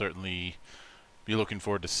be looking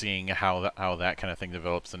forward to seeing how that kind of thing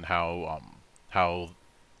develops, and how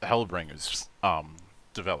Hellbringers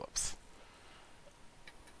develops.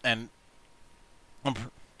 And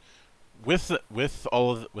with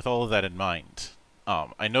all of that in mind,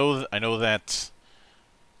 I know that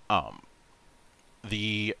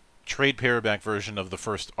the trade paperback version of the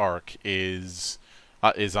first arc is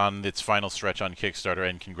on its final stretch on Kickstarter,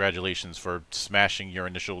 and congratulations for smashing your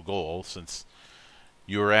initial goal, since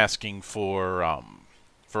you were asking for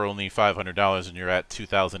only $500 and you're at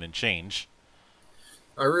 2,000 and change.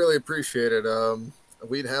 I really appreciate it.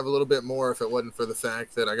 We'd have a little bit more if it wasn't for the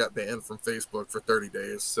fact that I got banned from Facebook for 30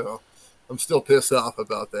 days. So I'm still pissed off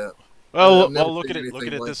about that. Well, I've never look seen at it. Look at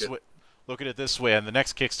anything it like this way. Look at it this way. On the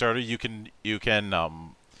next Kickstarter, you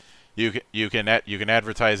can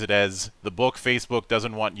advertise it as the book Facebook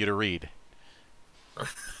doesn't want you to read.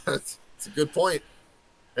 That's a good point.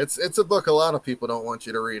 It's a book a lot of people don't want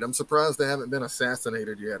you to read. I'm surprised they haven't been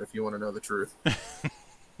assassinated yet, if you want to know the truth.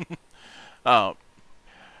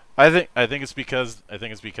 I think it's because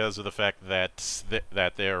of the fact that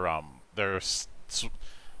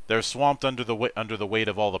they're swamped under the weight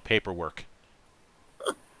of all the paperwork.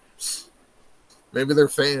 Maybe they're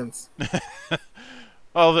fans.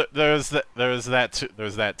 Well, there's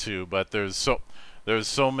that too. But there's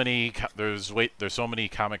so many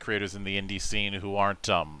comic creators in the indie scene who aren't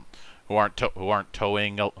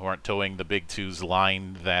towing the big two's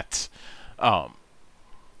line that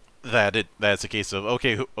that's a case of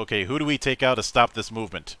okay, who do we take out to stop this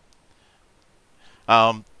movement?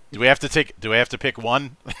 Do we have to pick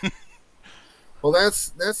one? Well, that's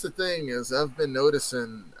the thing is I've been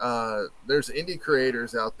noticing there's indie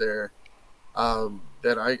creators out there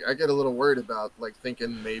that I get a little worried about, like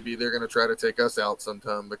thinking maybe they're going to try to take us out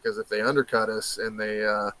sometime, because if they undercut us and they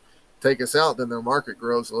take us out, then their market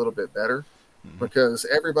grows a little bit better, because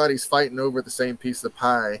everybody's fighting over the same piece of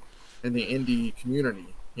pie in the indie community.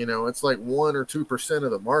 You know, it's like 1 or 2%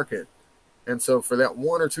 of the market. And so for that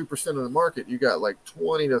 1 or 2% of the market, you got like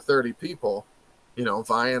 20 to 30 people, you know,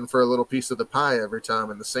 vying for a little piece of the pie every time.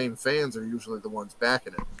 And the same fans are usually the ones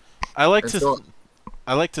backing it. I like to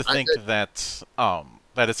think that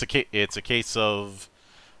it's a case of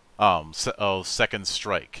second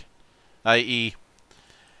strike, i.e.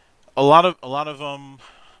 a lot of them.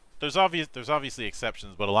 There's obviously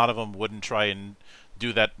exceptions, but a lot of them wouldn't try and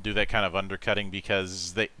do that kind of undercutting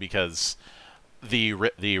because the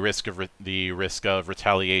risk of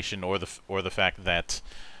retaliation, or the fact that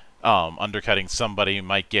undercutting somebody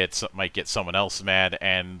might get someone else mad,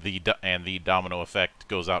 and the domino effect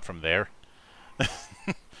goes out from there.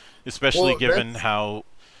 Especially given how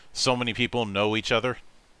so many people know each other.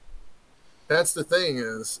 That's the thing,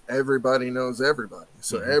 is everybody knows everybody,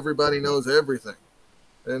 so everybody knows everything.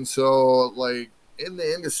 And so, like, in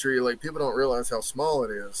the industry, like, people don't realize how small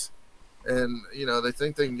it is. And, you know, they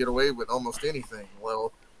think they can get away with almost anything.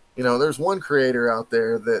 Well, you know, there's one creator out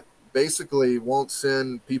there that basically won't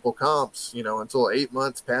send people comps, you know, until 8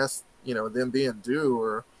 months past, you know, them being due,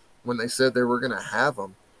 or when they said they were going to have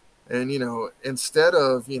them. And, you know, instead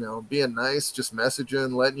of, you know, being nice, just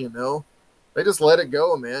messaging, letting you know, they just let it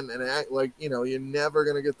go, man, and act like, you know, you're never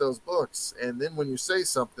going to get those books. And then when you say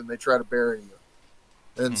something, they try to bury you.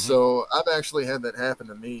 And so I've actually had that happen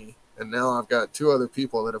to me. And now I've got 2 other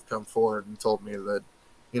people that have come forward and told me that,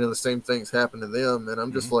 you know, the same things happened to them. And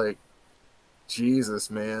I'm just like, Jesus,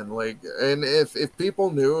 man. Like, and if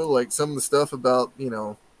people knew, like, some of the stuff about, you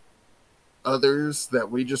know, others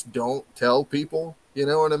that we just don't tell people, you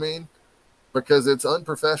know what I mean? Because it's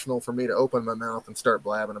unprofessional for me to open my mouth and start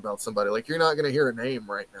blabbing about somebody. Like, you're not going to hear a name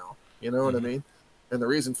right now. You know what I mean? And the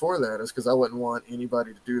reason for that is because I wouldn't want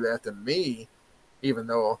anybody to do that to me, even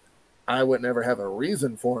though I would never have a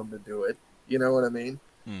reason for them to do it. You know what I mean?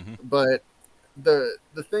 But the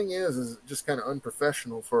thing is just kind of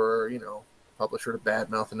unprofessional for, you know, publisher to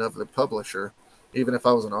badmouth another publisher, even if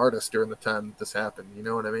I was an artist during the time that this happened. You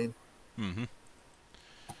know what I mean?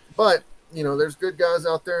 But, you know, there's good guys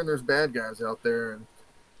out there and there's bad guys out there. And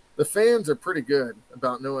the fans are pretty good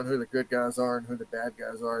about knowing who the good guys are and who the bad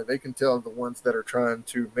guys are. They can tell the ones that are trying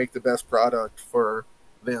to make the best product for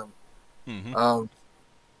them.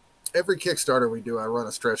 Every Kickstarter we do, I run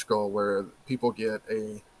a stretch goal where people get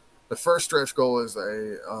the first stretch goal is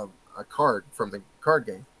a card from the card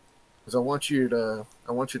game. Because I want you to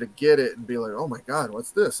get it and be like, oh my God,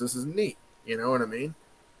 what's this? This is neat. You know what I mean?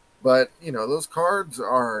 But, you know, those cards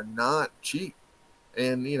are not cheap.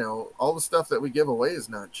 And, you know, all the stuff that we give away is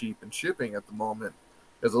not cheap. And shipping at the moment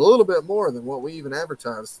is a little bit more than what we even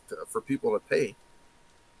advertise for people to pay.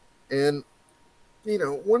 And, you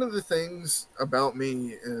know, one of the things about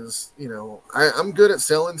me is, you know, I'm good at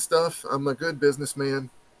selling stuff. I'm a good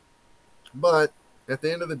businessman. But at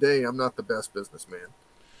the end of the day, I'm not the best businessman.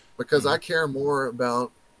 Because I care more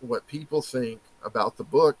about what people think about the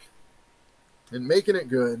book and making it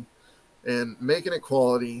good and making it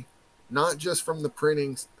quality not just from the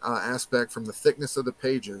printing aspect, from the thickness of the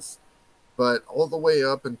pages, but all the way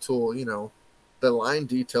up until, you know, the line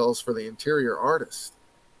details for the interior artist.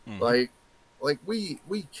 Mm-hmm. Like we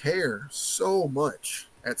care so much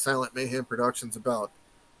at Silent Mayhem Productions about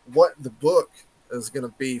what the book is going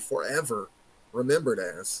to be forever remembered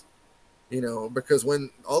as. You know, because when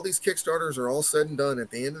all these Kickstarters are all said and done,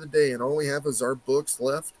 at the end of the day, and all we have is our books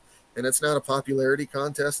left, and it's not a popularity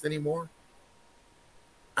contest anymore,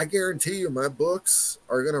 I guarantee you my books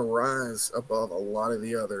are going to rise above a lot of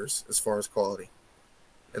the others as far as quality.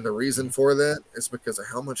 And the reason for that is because of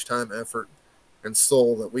how much time, effort, and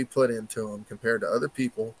soul that we put into them compared to other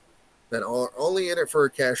people that are only in it for a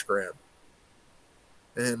cash grab.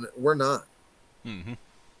 And we're not. Mm-hmm.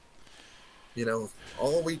 You know,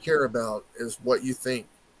 all we care about is what you think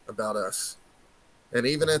about us. And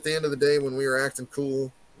even at the end of the day, when we are acting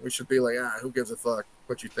cool, we should be like, who gives a fuck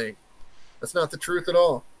what you think? That's not the truth at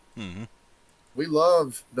all. Mm-hmm. We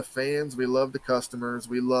love the fans. We love the customers.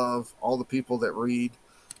 We love all the people that read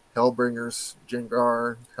Hellbringers,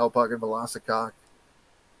 Jengar, Hellpug, and Velocicock.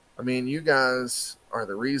 I mean, you guys are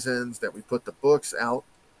the reasons that we put the books out,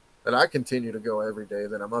 that I continue to go every day,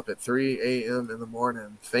 that I'm up at 3 a.m. in the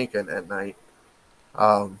morning thinking at night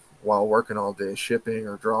while working all day, shipping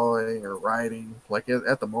or drawing or writing. Like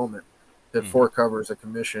at the moment, did 4 covers, a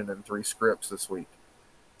commission, and 3 scripts this week.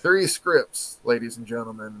 3 scripts, ladies and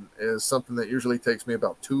gentlemen, is something that usually takes me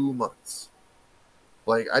about 2 months.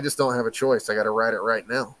 Like, I just don't have a choice. I got to write it right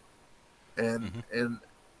now. And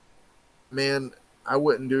man, I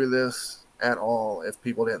wouldn't do this at all if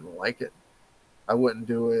people didn't like it. I wouldn't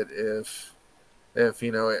do it if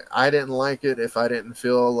you know, I didn't like it, if I didn't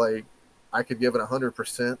feel like I could give it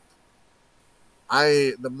 100%.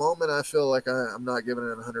 The moment I feel like I'm not giving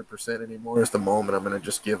it 100% anymore is the moment I'm going to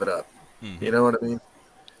just give it up. Mm-hmm. You know what I mean?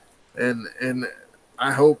 And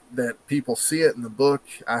I hope that people see it in the book.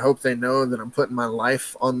 I hope they know that I'm putting my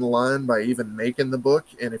life on the line by even making the book.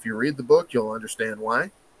 And if you read the book, you'll understand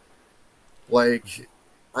why. Like,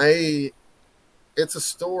 it's a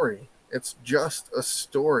story. It's just a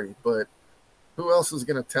story, but who else is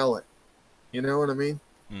going to tell it? You know what I mean?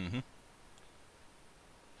 Mm-hmm.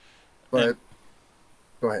 But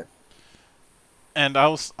go ahead. And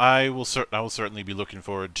I will certainly be looking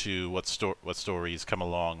forward to what stories come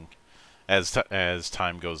along as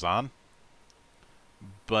time goes on.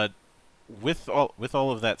 But with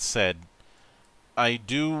all of that said, I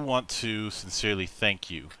do want to sincerely thank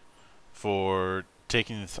you for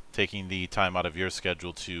taking the time out of your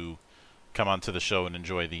schedule to come onto the show and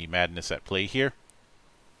enjoy the madness at play here.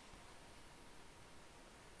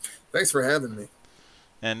 Thanks for having me.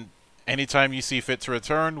 And anytime you see fit to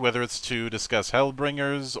return, whether it's to discuss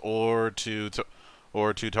Hellbringers or to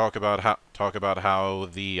talk about how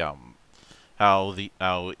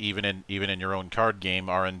even in your own card game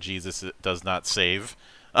RNG does not save,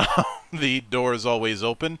 the door is always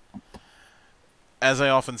open. As I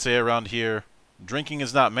often say around here, drinking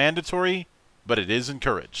is not mandatory, but it is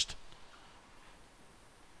encouraged.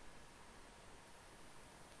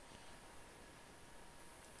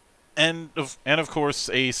 And of course,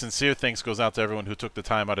 a sincere thanks goes out to everyone who took the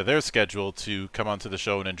time out of their schedule to come onto the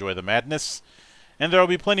show and enjoy the madness. And there will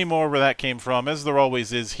be plenty more where that came from, as there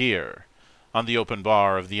always is here, on the open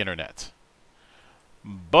bar of the internet.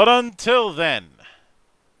 But until then,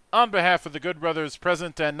 on behalf of the good brothers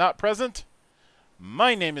present and not present,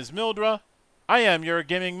 my name is Mildra. I am your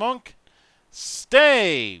gaming monk.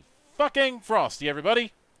 Stay fucking frosty,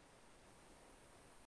 everybody.